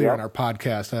bit earlier in our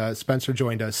podcast. Spencer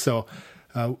joined us. So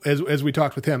as we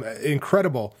talked with him,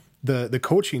 incredible, the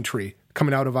coaching tree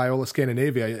coming out of Iola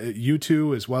Scandinavia. You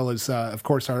two, as well as, of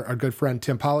course, our good friend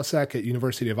Tim Polasek at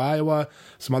University of Iowa,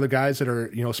 some other guys that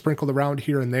are, sprinkled around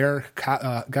here and there,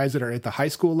 guys that are at the high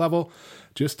school level.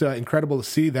 Just incredible to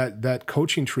see that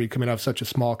coaching tree coming out of such a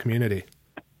small community.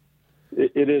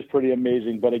 It is pretty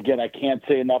amazing. But again, I can't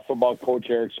say enough about Coach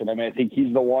Erickson. I mean, I think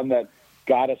he's the one that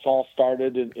got us all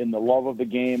started in the love of the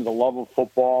game, the love of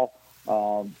football,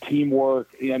 teamwork.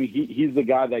 I mean, he's the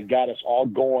guy that got us all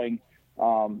going,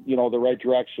 the right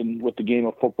direction with the game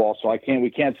of football. So we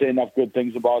can't say enough good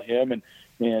things about him.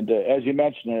 And as you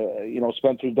mentioned,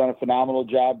 Spencer's done a phenomenal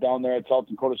job down there at South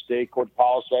Dakota State. Coach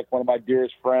Polasek, one of my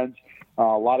dearest friends. A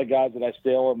lot of guys that I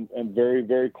still am very,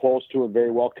 very close to and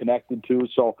very well connected to.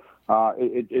 So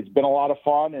it's been a lot of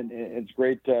fun, and it's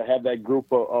great to have that group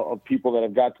of people that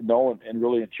I've got to know and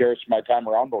really cherish my time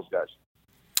around those guys.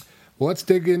 Well, let's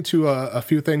dig into a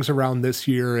few things around this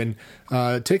year and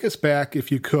take us back,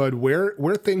 if you could,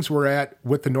 where things were at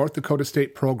with the North Dakota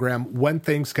State program when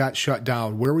things got shut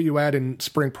down. Where were you at in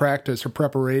spring practice or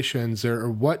preparations,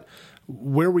 or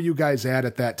where were you guys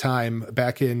at that time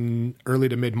back in early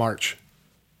to mid-March?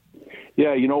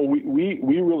 Yeah,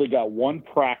 we really got one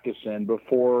practice in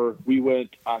before we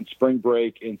went on spring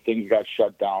break and things got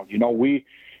shut down.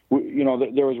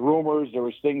 There was rumors, there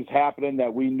was things happening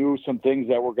that we knew some things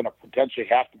that were going to potentially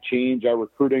have to change. Our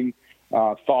recruiting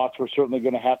thoughts were certainly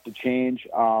going to have to change,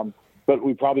 but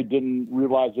we probably didn't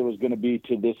realize it was going to be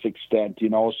to this extent.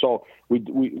 So we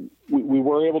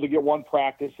were able to get one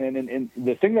practice in, and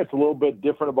the thing that's a little bit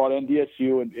different about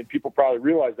NDSU, and people probably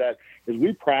realize that, is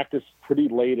we practice pretty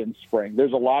late in spring.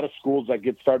 There's a lot of schools that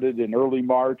get started in early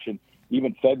March and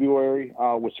even February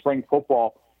with spring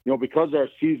football. Because our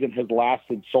season has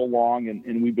lasted so long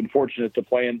and we've been fortunate to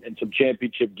play in some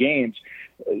championship games,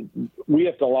 we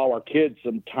have to allow our kids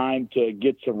some time to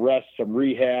get some rest, some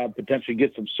rehab, potentially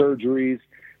get some surgeries,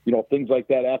 things like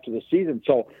that after the season.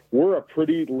 So we're a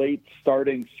pretty late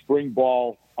starting spring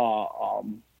ball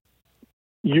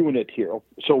unit here.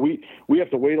 So we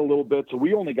have to wait a little bit. So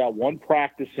we only got one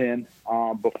practice in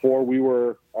before we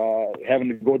were having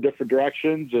to go different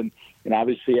directions. And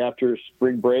obviously after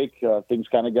spring break, things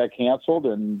kind of got canceled,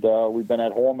 and we've been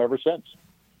at home ever since.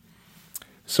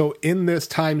 So in this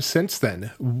time since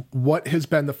then, what has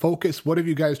been the focus? What have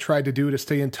you guys tried to do to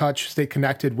stay in touch, stay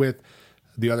connected with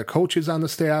the other coaches on the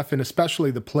staff, and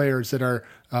especially the players that are,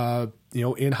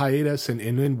 in hiatus and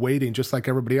in waiting, just like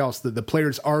everybody else, the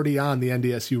players already on the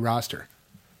NDSU roster?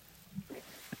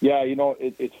 Yeah,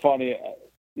 it's funny.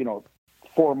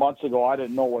 4 months ago, I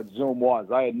didn't know what Zoom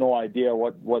was. I had no idea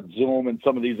what Zoom and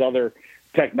some of these other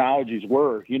technologies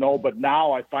were, but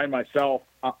now I find myself,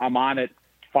 I'm on it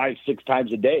 5-6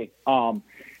 times a day.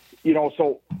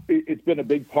 So it's been a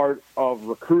big part of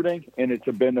recruiting, and it's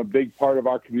been a big part of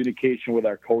our communication with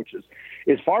our coaches.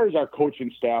 As far as our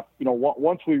coaching staff,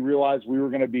 once we realized we were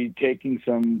going to be taking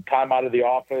some time out of the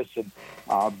office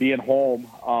and being home,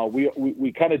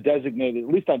 we kind of designated, at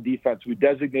least on defense, we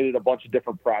designated a bunch of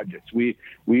different projects. We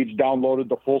each downloaded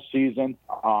the full season,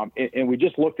 and we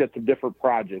just looked at some different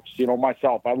projects.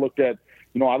 Myself, I looked at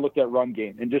run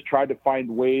game and just tried to find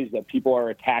ways that people are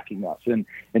attacking us and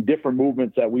different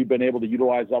movements that we've been able to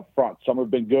utilize up front. Some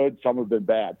have been good, some have been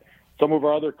bad. Some of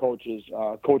our other coaches,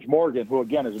 Coach Morgan, who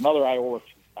again is another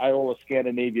Iola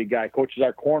Scandinavia guy, coaches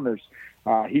our corners.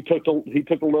 He took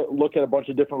a look at a bunch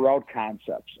of different route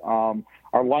concepts. Our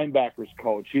linebackers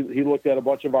coach, he looked at a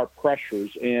bunch of our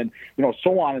pressures and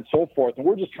so on and so forth. And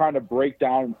we're just trying to break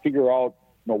down and figure out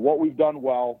what we've done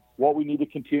well, what we need to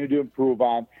continue to improve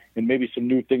on, and maybe some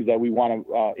new things that we want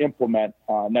to implement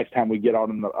next time we get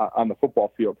out on the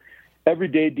football field. Every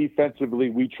day defensively,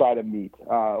 we try to meet.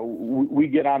 We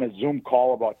get on a Zoom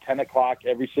call about 10 o'clock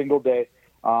every single day,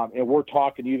 and we're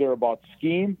talking either about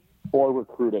scheme or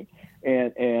recruiting.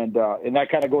 And that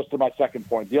kind of goes to my second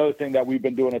point. The other thing that we've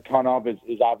been doing a ton of is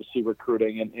obviously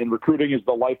recruiting. And recruiting is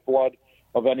the lifeblood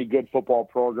of any good football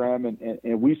program.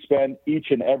 And we spend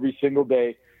each and every single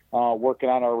day working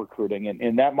on our recruiting.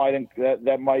 And that might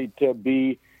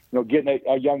be getting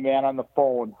a young man on the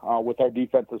phone with our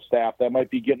defensive staff. That might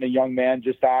be getting a young man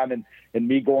just on and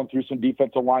me going through some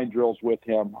defensive line drills with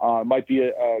him. It might be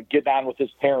getting on with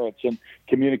his parents and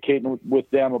communicating with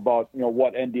them about,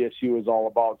 what NDSU is all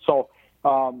about. So,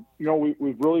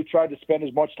 we've really tried to spend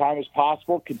as much time as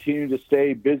possible, continue to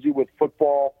stay busy with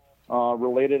football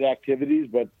related activities,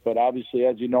 but obviously,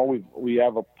 as you know, we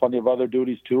have plenty of other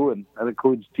duties too, and that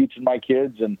includes teaching my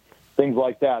kids and things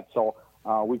like that. So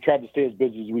we tried to stay as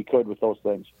busy as we could with those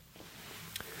things.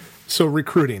 So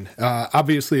recruiting,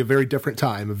 obviously a very different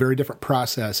time, a very different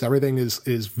process. Everything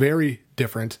is very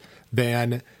different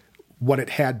than what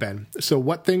it had been. So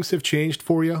what things have changed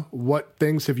for you? What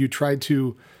ways have you tried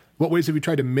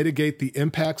to mitigate the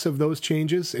impacts of those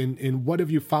changes? And what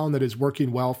have you found that is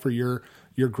working well for your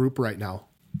group right now?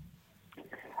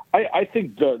 I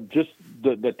think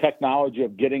the technology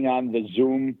of getting on the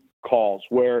Zoom calls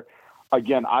where,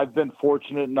 again, I've been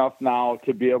fortunate enough now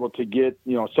to be able to get,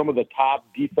 some of the top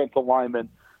defensive linemen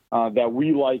that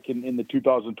we like in the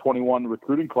 2021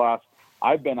 recruiting class.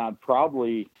 I've been on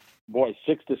probably,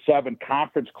 6 to 7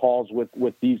 conference calls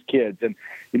with these kids. And,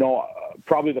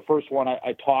 probably the first one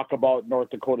I talk about North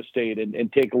Dakota State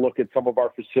and take a look at some of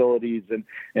our facilities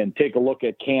and take a look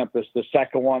at campus. The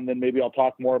second one, then maybe I'll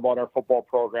talk more about our football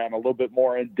program, a little bit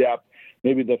more in depth.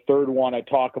 Maybe the third one, I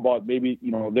talk about maybe,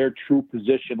 their true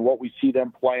position, what we see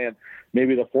them playing.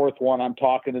 Maybe the fourth one, I'm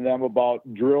talking to them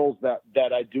about drills that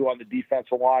I do on the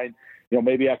defensive line.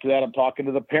 Maybe after that, I'm talking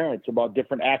to the parents about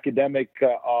different academic,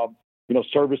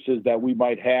 services that we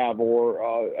might have or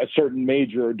a certain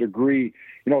major or degree.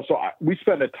 We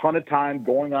spend a ton of time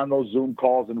going on those Zoom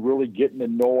calls and really getting to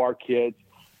know our kids.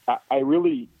 I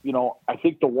really, I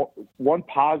think the one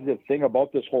positive thing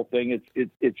about this whole thing,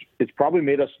 it's probably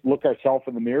made us look ourselves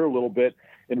in the mirror a little bit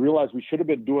and realize we should have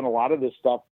been doing a lot of this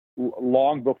stuff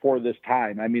long before this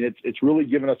time. I mean, it's really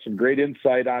given us some great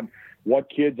insight on what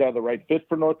kids are the right fit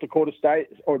for North Dakota State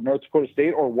or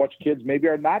what kids maybe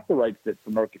are not the right fit for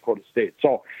North Dakota State.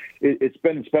 So it's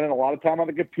been spending a lot of time on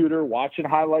the computer, watching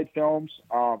highlight films.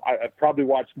 I've probably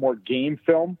watched more game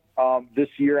film this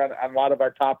year on a lot of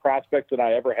our top prospects than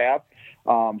I ever have.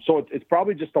 So it's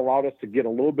probably just allowed us to get a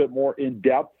little bit more in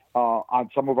depth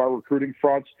on some of our recruiting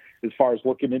fronts as far as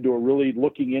looking into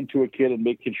a kid and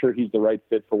making sure he's the right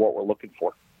fit for what we're looking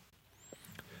for.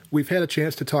 We've had a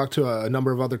chance to talk to a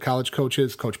number of other college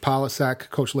coaches, Coach Polasek,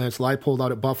 Coach Lance Leipold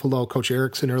out at Buffalo, Coach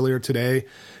Erickson earlier today.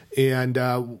 And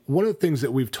one of the things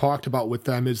that we've talked about with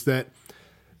them is that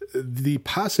the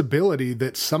possibility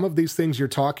that some of these things you're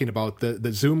talking about,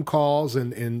 the Zoom calls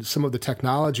and some of the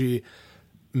technology,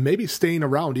 maybe staying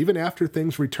around even after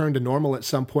things return to normal at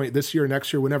some point this year,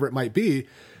 next year, whenever it might be,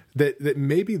 that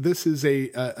maybe this is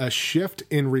a shift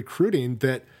in recruiting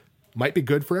that might be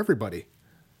good for everybody.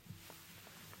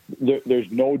 There's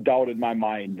no doubt in my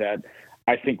mind that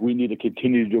I think we need to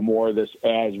continue to do more of this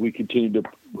as we continue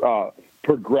to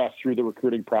progress through the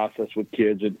recruiting process with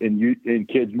kids and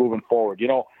kids moving forward.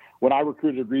 When I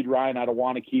recruited Reed Ryan out of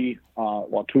Waunakee,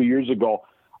 2 years ago,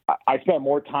 I spent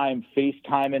more time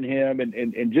FaceTiming him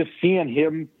and just seeing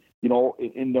him,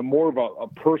 in the more of a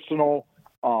personal,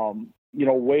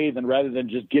 way rather than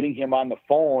just getting him on the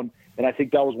phone. And I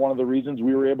think that was one of the reasons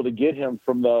we were able to get him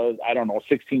from the,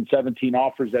 16, 17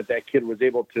 offers that kid was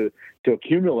able to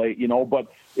accumulate, but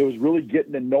it was really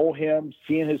getting to know him,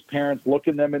 seeing his parents,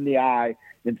 looking them in the eye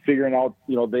and figuring out,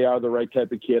 they are the right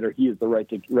type of kid or he is the right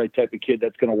type of kid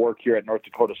that's going to work here at North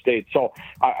Dakota State. So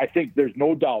I think there's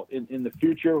no doubt in the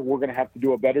future, we're going to have to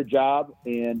do a better job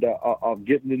of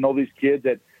getting to know these kids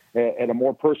at a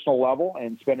more personal level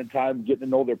and spending time getting to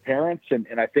know their parents. And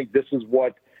I think this is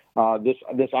what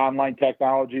this online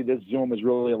technology, this Zoom has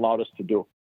really allowed us to do.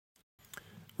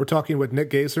 We're talking with Nick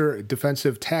Gazer,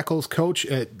 defensive tackles coach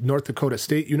at North Dakota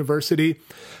State University.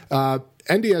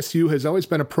 NDSU has always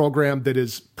been a program that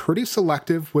is pretty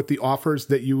selective with the offers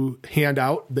that you hand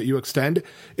out, that you extend,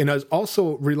 and has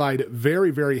also relied very,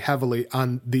 very heavily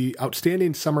on the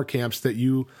outstanding summer camps that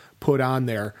you put on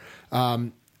there.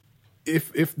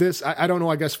 If this, I don't know,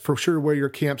 I guess for sure where your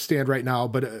camps stand right now,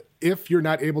 but if you're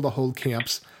not able to hold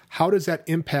camps, how does that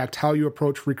impact how you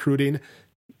approach recruiting?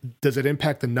 Does it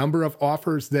impact the number of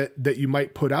offers that you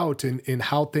might put out and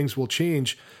how things will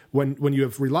change when you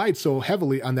have relied so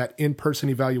heavily on that in-person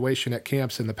evaluation at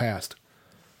camps in the past?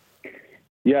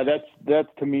 Yeah, that's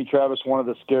to me, Travis, one of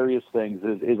the scariest things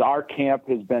is our camp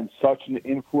has been such an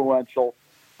influential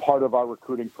part of our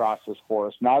recruiting process for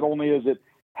us. Not only has it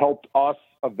helped us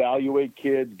evaluate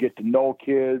kids, get to know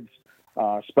kids,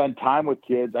 spend time with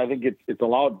kids, I think it's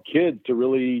allowed kids to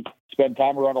really spend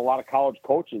time around a lot of college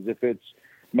coaches. If it's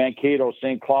Mankato,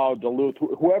 St. Cloud, Duluth,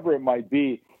 whoever it might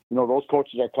be, those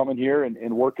coaches are coming here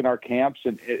and working our camps,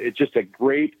 and it's just a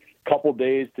great couple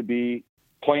days to be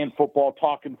playing football,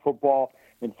 talking football,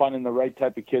 and finding the right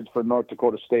type of kids for North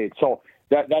Dakota State. So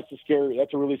that's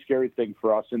a really scary thing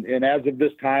for us. And as of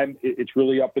this time, it's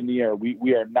really up in the air.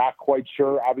 We are not quite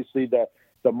sure. Obviously,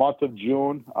 the month of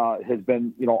June has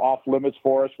been, off limits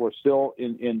for us. We're still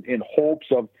in hopes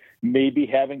of maybe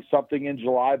having something in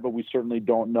July, but we certainly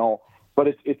don't know. But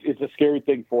it's a scary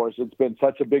thing for us. It's been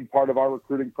such a big part of our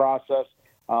recruiting process.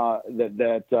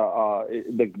 The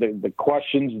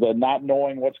questions, the not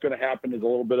knowing what's going to happen is a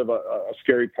little bit of a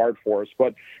scary part for us.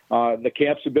 But the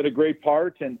camps have been a great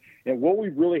part, and what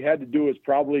we've really had to do is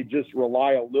probably just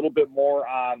rely a little bit more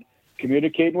on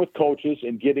communicating with coaches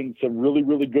and getting some really,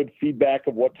 really good feedback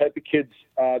of what type of kids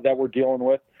that we're dealing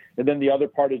with. And then the other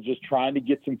part is just trying to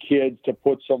get some kids to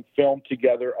put some film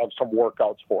together of some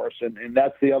workouts for us. And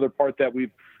that's the other part that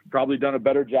we've probably done a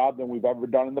better job than we've ever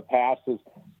done in the past, is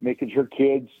making sure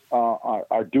kids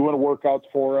are doing workouts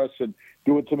for us and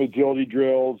doing some agility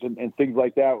drills and things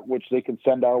like that, which they can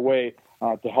send our way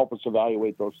to help us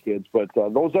evaluate those kids. But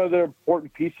those are the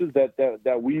important pieces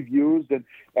that we've used. And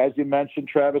as you mentioned,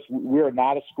 Travis, we are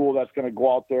not a school that's going to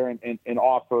go out there and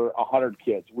offer 100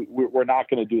 kids. We're not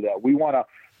going to do that. We want to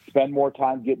spend more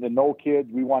time getting to know kids.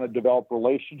 We want to develop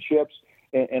relationships.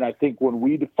 And I think when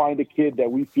we find a kid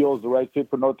that we feel is the right fit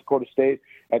for North Dakota State,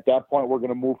 at that point we're going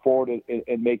to move forward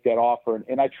and make that offer.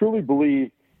 And I truly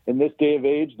believe in this day of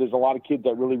age, there's a lot of kids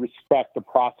that really respect the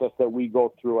process that we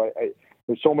go through.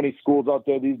 There's so many schools out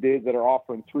there these days that are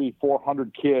offering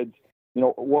 300-400 kids.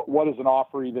 What does an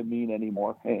offer even mean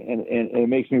anymore? And it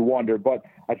makes me wonder. But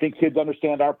I think kids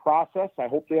understand our process. I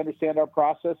hope they understand our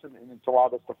process, and it's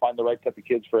allowed us to find the right type of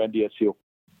kids for NDSU.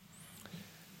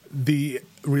 The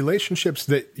relationships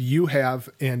that you have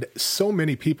and so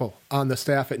many people on the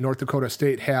staff at North Dakota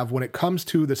State have when it comes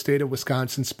to the state of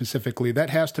Wisconsin specifically, that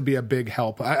has to be a big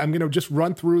help. I'm going to just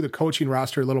run through the coaching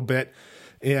roster a little bit,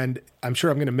 and I'm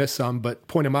sure I'm going to miss some, but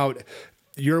point them out.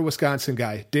 You're a Wisconsin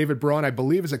guy. David Braun, I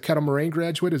believe, is a Kettle Moraine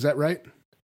graduate. Is that right?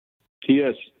 He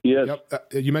is.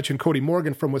 Yep. You mentioned Cody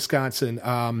Morgan from Wisconsin.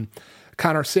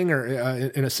 Connor Singer,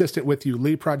 an assistant with you.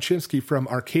 Lee Prodchinski from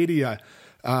Arcadia.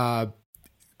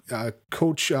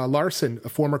 Coach Larson, a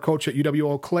former coach at UW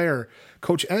Eau Claire.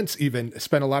 Coach Entz even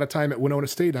spent a lot of time at Winona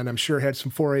State, and I'm sure had some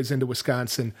forays into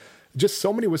Wisconsin. Just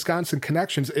so many Wisconsin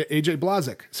connections. AJ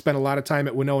Blazik spent a lot of time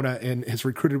at Winona and has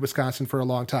recruited Wisconsin for a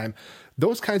long time.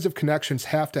 Those kinds of connections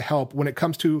have to help when it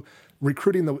comes to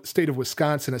recruiting the state of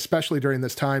Wisconsin, especially during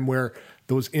this time where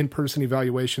those in-person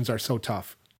evaluations are so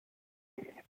tough.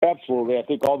 Absolutely. I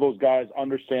think all those guys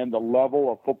understand the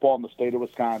level of football in the state of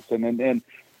Wisconsin,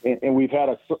 and we've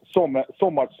had so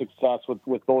much success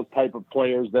with those type of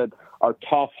players that are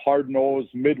tough, hard-nosed,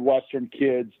 Midwestern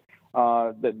kids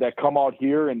that come out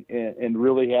here and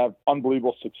really have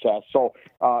unbelievable success. So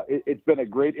it's been a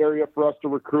great area for us to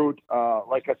recruit.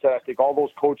 Like I said, I think all those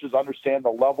coaches understand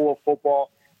the level of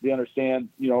football. They understand,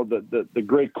 the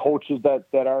great coaches that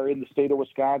are in the state of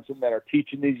Wisconsin that are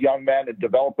teaching these young men and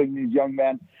developing these young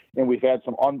men. And we've had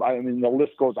the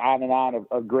list goes on and on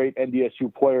of great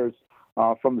NDSU players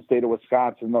from the state of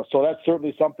Wisconsin. So that's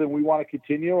certainly something we want to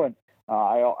continue. And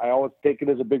I always take it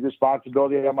as a big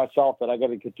responsibility on myself that I got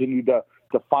to continue to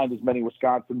find as many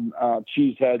Wisconsin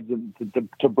cheeseheads and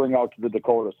to bring out to the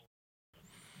Dakotas.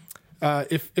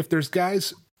 If there's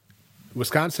guys,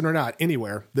 Wisconsin or not,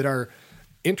 anywhere that are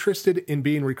interested in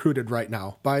being recruited right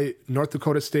now by North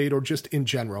Dakota State or just in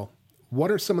general, what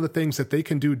are some of the things that they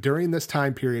can do during this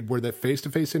time period where the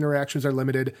face-to-face interactions are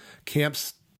limited,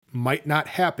 camps might not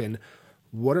happen?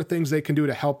 What are things they can do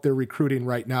to help their recruiting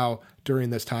right now during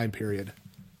this time period?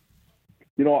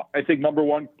 I think number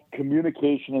one,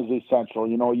 communication is essential.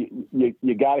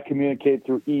 You got to communicate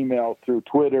through email, through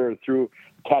Twitter, through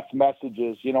text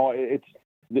messages. It's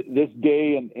this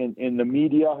day in the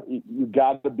media. You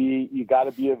got to be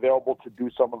available to do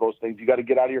some of those things. You got to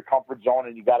get out of your comfort zone,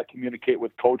 and you got to communicate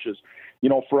with coaches.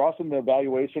 For us in the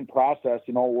evaluation process,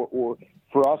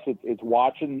 for us it's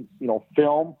watching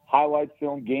film, highlight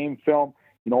film, game film.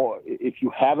 If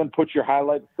you haven't put your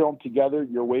highlight film together,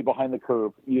 you're way behind the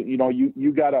curve.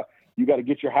 You gotta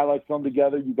get your highlight film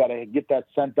together. You gotta get that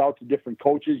sent out to different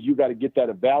coaches. You gotta get that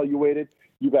evaluated.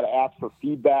 You gotta ask for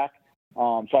feedback.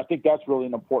 So I think that's really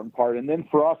an important part. And then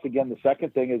for us, again, the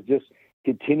second thing is just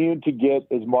continuing to get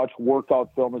as much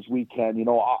workout film as we can.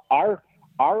 Our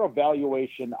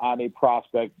evaluation on a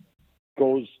prospect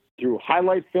goes through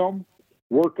highlight film,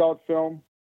 workout film,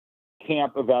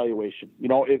 camp evaluation.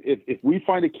 If we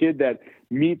find a kid that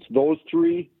meets those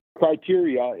three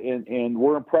criteria and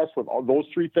we're impressed with all those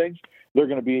three things, they're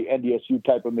going to be NDSU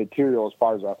type of material as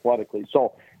far as athletically.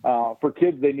 So for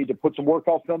kids, they need to put some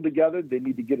workout film together. They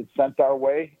need to get it sent our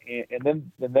way.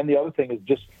 And then the other thing is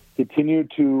just continue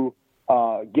to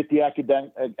get the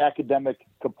academic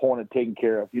component taken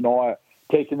care of,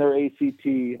 taking their ACT,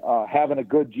 having a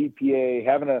good GPA,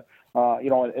 having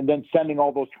and then sending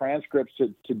all those transcripts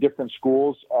to different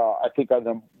schools. I think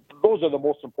those are the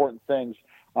most important things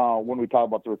when we talk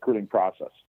about the recruiting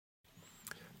process.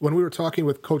 When we were talking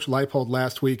with Coach Leipold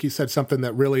last week, he said something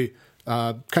that really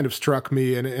kind of struck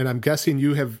me, and I'm guessing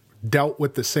you have dealt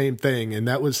with the same thing, and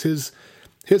that was his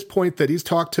point that he's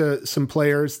talked to some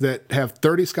players that have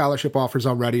 30 scholarship offers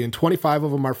already, and 25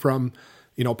 of them are from,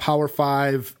 Power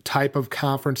 5 type of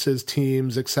conferences,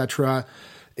 teams, etc.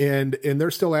 And they're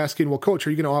still asking, well, Coach,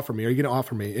 are you going to offer me? Are you going to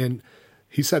offer me? And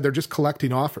he said they're just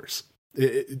collecting offers.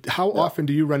 How often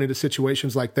do you run into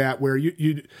situations like that where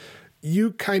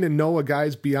you kind of know a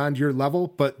guy's beyond your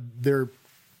level, but they're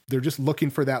just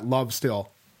looking for that love still?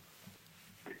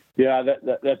 Yeah,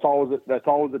 that's always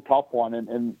a tough one,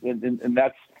 and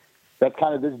that's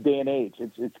kind of this day and age.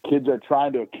 It's kids are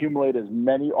trying to accumulate as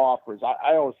many offers.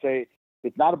 I always say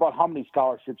it's not about how many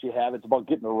scholarships you have; it's about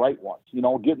getting the right ones.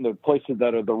 Getting the places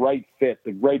that are the right fit,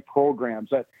 the right programs.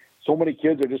 That so many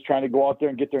kids are just trying to go out there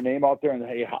and get their name out there, and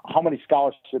hey, how many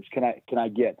scholarships can I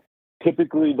get?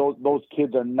 Typically, those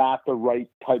kids are not the right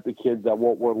type of kids that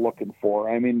what we're looking for.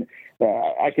 I mean,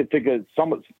 I could think of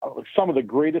some of the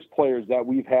greatest players that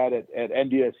we've had at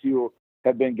NDSU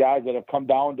have been guys that have come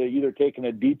down to either taking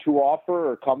a D2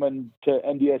 offer or coming to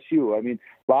NDSU. I mean,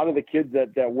 a lot of the kids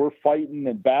that we're fighting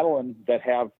and battling that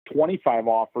have 25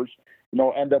 offers,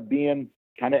 end up being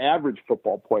kind of average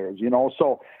football players,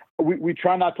 So we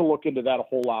try not to look into that a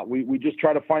whole lot. We just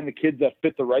try to find the kids that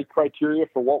fit the right criteria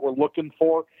for what we're looking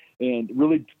for. And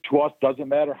really, to us, doesn't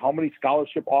matter how many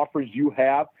scholarship offers you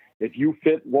have. If you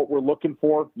fit what we're looking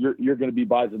for, you're going to be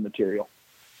by the material.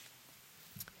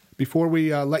 Before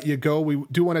we let you go, we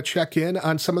do want to check in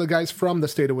on some of the guys from the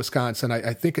state of Wisconsin.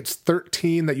 I think it's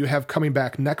 13 that you have coming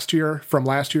back next year from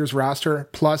last year's roster,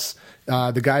 plus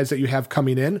the guys that you have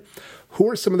coming in. Who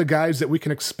are some of the guys that we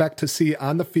can expect to see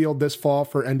on the field this fall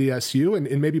for NDSU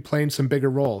and maybe playing some bigger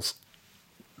roles?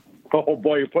 Oh,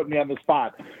 boy, you're putting me on the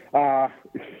spot.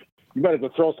 You better go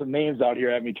throw some names out here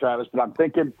at me, Travis, but I'm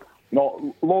thinking,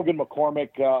 Logan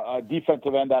McCormick,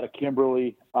 defensive end out of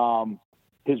Kimberly,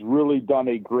 has really done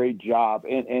a great job.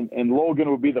 And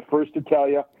Logan would be the first to tell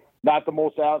you, not the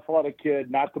most athletic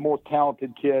kid, not the most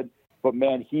talented kid, but,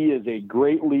 man, he is a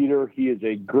great leader. He is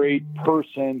a great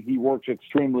person. He works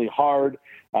extremely hard.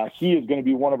 He is going to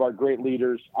be one of our great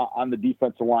leaders on the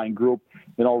defensive line group.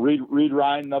 Reed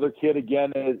Ryan, another kid,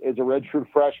 again, is a redshirt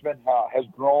freshman, has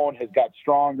grown, has got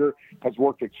stronger, has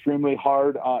worked extremely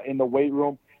hard in the weight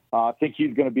room. I think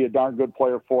he's going to be a darn good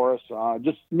player for us.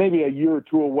 Just maybe a year or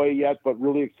two away yet, but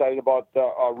really excited about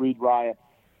Reed Ryan.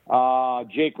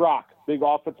 Jake Rock, big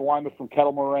offensive lineman from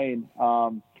Kettle Moraine.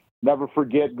 Never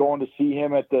forget going to see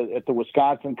him at the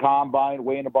Wisconsin Combine,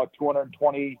 weighing about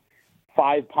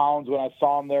 225 pounds when I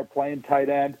saw him there playing tight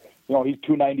end. He's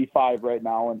 295 right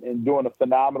now and doing a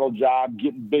phenomenal job,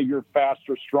 getting bigger,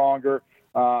 faster, stronger.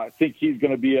 I think he's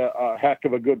going to be a heck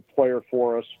of a good player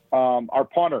for us. Our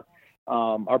punter,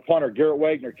 Garrett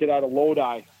Wagner, kid out of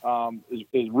Lodi, has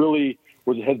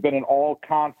been an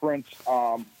all-conference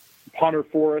punter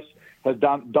for us. Has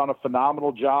done a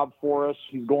phenomenal job for us.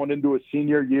 He's going into his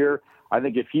senior year. I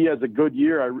think if he has a good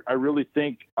year, I really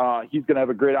think he's going to have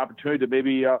a great opportunity to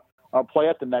maybe play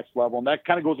at the next level. And that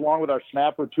kind of goes along with our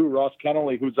snapper too, Russ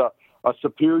Kennelly, who's a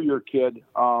Superior kid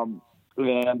and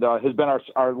has been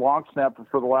our long snapper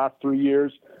for the last 3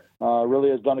 years. Really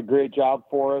has done a great job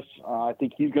for us. I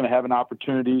think he's going to have an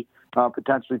opportunity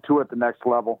potentially too at the next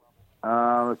level.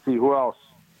 Let's see, who else?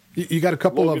 You got a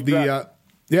couple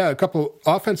a couple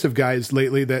offensive guys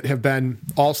lately that have been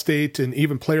All-State and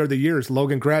even Player of the Years.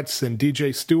 Logan Gretz and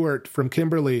DJ Stewart from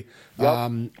Kimberly.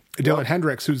 Dylan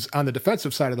Hendricks, who's on the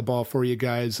defensive side of the ball for you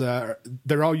guys.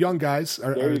 They're all young guys.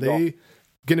 Are they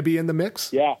going to be in the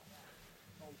mix? Yeah.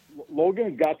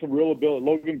 Logan's got some real ability.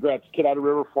 Logan Gretz, kid out of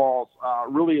River Falls,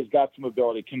 really has got some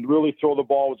ability. Can really throw the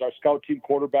ball. Was our scout team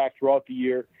quarterback throughout the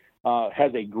year.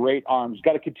 Has a great arm. He's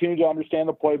got to continue to understand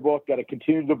the playbook, got to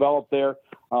continue to develop there,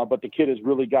 but the kid has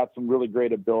really got some really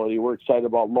great ability. We're excited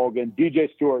about Logan.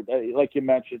 DJ Stewart, like you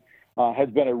mentioned, has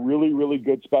been a really, really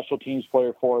good special teams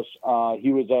player for us.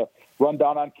 He was a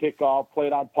rundown on kickoff,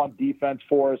 played on punt defense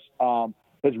for us,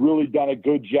 has really done a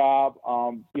good job,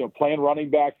 playing running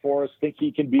back for us. Think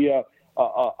he can be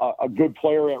a good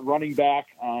player at running back.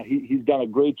 He's done a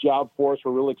great job for us.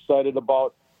 We're really excited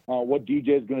about what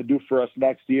DJ is going to do for us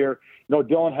next year.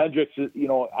 Dylan Hendricks,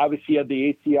 obviously had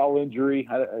the ACL injury.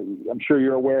 I'm sure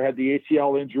you're aware, had the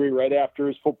ACL injury right after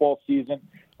his football season,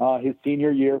 his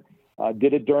senior year.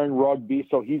 Did it during rugby,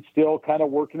 so he's still kind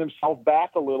of working himself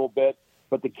back a little bit.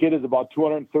 But the kid is about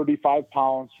 235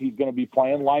 pounds. He's going to be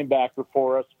playing linebacker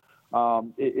for us.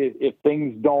 If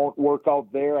things don't work out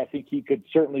there, I think he could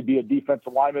certainly be a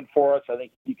defensive lineman for us. I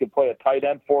think he could play a tight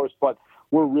end for us. But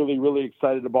we're really, really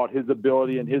excited about his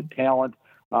ability and his talent.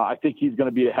 I think he's going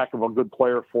to be a heck of a good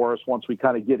player for us once we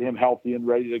kind of get him healthy and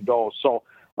ready to go. So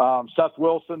Seth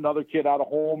Wilson, another kid out of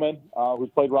Holman, who's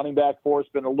played running back for us,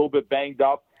 been a little bit banged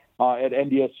up at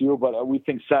NDSU, but we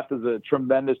think Seth is a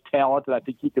tremendous talent, and I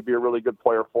think he could be a really good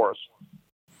player for us.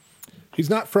 He's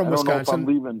not from Wisconsin. I'm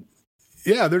leaving.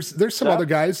 Yeah, there's some other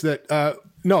guys that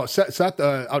no, Seth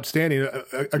outstanding.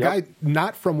 A guy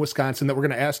not from Wisconsin that we're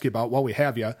going to ask you about while we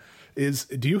have you is,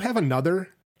 do you have another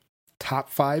top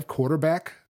 5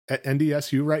 quarterback at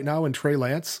NDSU right now in Trey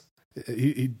Lance?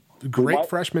 He great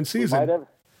freshman season.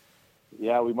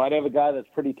 We might have a guy that's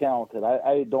pretty talented.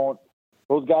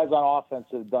 Those guys on offense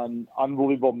have done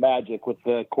unbelievable magic with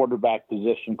the quarterback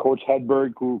position. Coach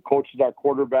Hedberg, who coaches our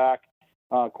quarterbacks,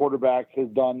 has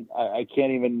done. I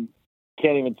can't even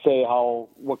say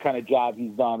what kind of job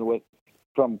he's done with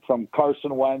from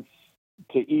Carson Wentz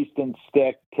to Easton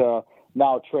Stick to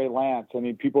now Trey Lance. I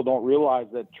mean, people don't realize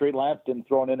that Trey Lance didn't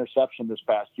throw an interception this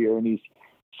past year, and he's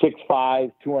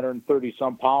 6'5", 230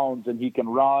 some pounds, and he can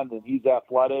run, and he's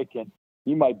athletic, and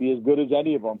he might be as good as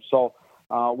any of them. So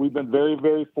we've been very,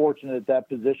 very fortunate at that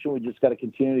position. We just got to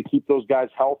continue to keep those guys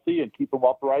healthy and keep them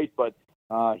upright. But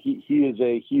he is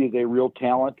a real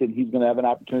talent, and he's going to have an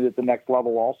opportunity at the next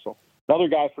level also. Another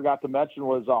guy I forgot to mention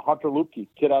was Hunter Lupke,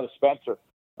 kid out of Spencer.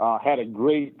 Had a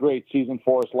great season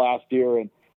for us last year, and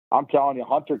I'm telling you,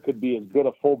 Hunter could be as good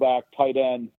a fullback, tight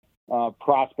end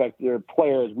prospect or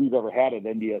player as we've ever had at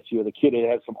NDSU. The kid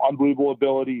has some unbelievable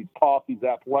ability. He's tough. He's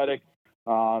athletic.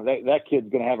 That kid's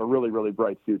going to have a really, really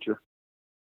bright future.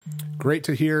 Great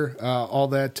to hear all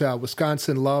that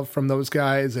Wisconsin love from those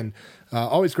guys, and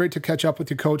always great to catch up with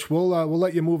you, Coach. We'll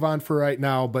let you move on for right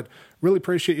now, but really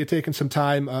appreciate you taking some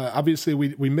time. Obviously,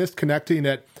 we missed connecting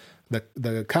at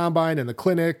the combine and the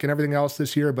clinic and everything else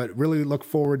this year, but really look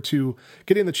forward to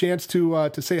getting the chance to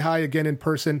say hi again in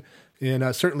person,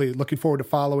 and certainly looking forward to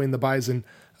following the Bison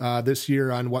this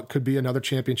year on what could be another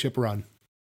championship run.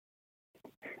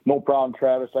 No problem,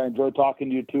 Travis. I enjoy talking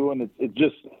to you too, and it's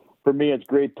just, for me, it's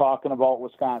great talking about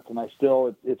Wisconsin.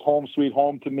 It's home sweet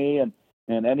home to me, and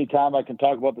anytime I can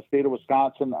talk about the state of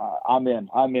Wisconsin, I'm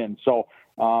in. So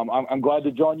I'm glad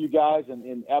to join you guys,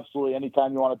 and absolutely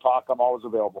anytime you want to talk, I'm always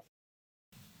available.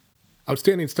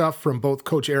 Outstanding stuff from both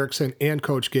Coach Erickson and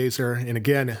Coach Gazer. And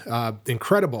again,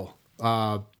 incredible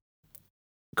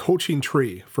coaching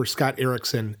tree for Scott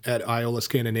Erickson at Iola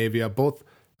Scandinavia. Both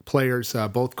players,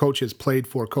 both coaches played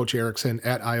for Coach Erickson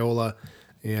at Iola,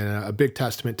 and a big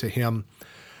testament to him.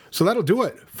 So that'll do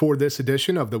it for this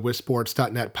edition of the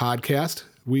WisSports.net podcast.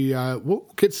 We'll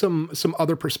get some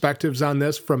other perspectives on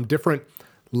this from different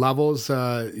levels.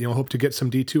 Hope to get some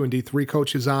D2 and D3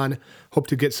 coaches on. Hope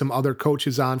to get some other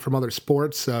coaches on from other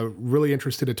sports. Really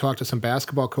interested to talk to some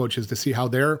basketball coaches to see how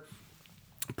their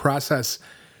process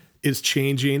is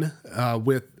changing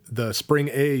with the spring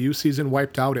AAU season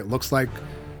wiped out. It looks like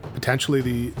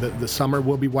potentially the summer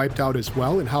will be wiped out as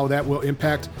well, and how that will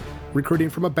impact recruiting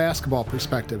from a basketball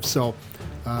perspective. So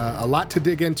a lot to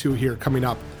dig into here coming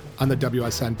up on the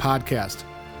WSN podcast.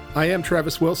 I am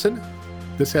Travis Wilson.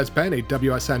 This has been a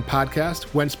WSN podcast.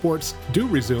 When sports do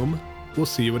resume, we'll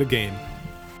see you at a game.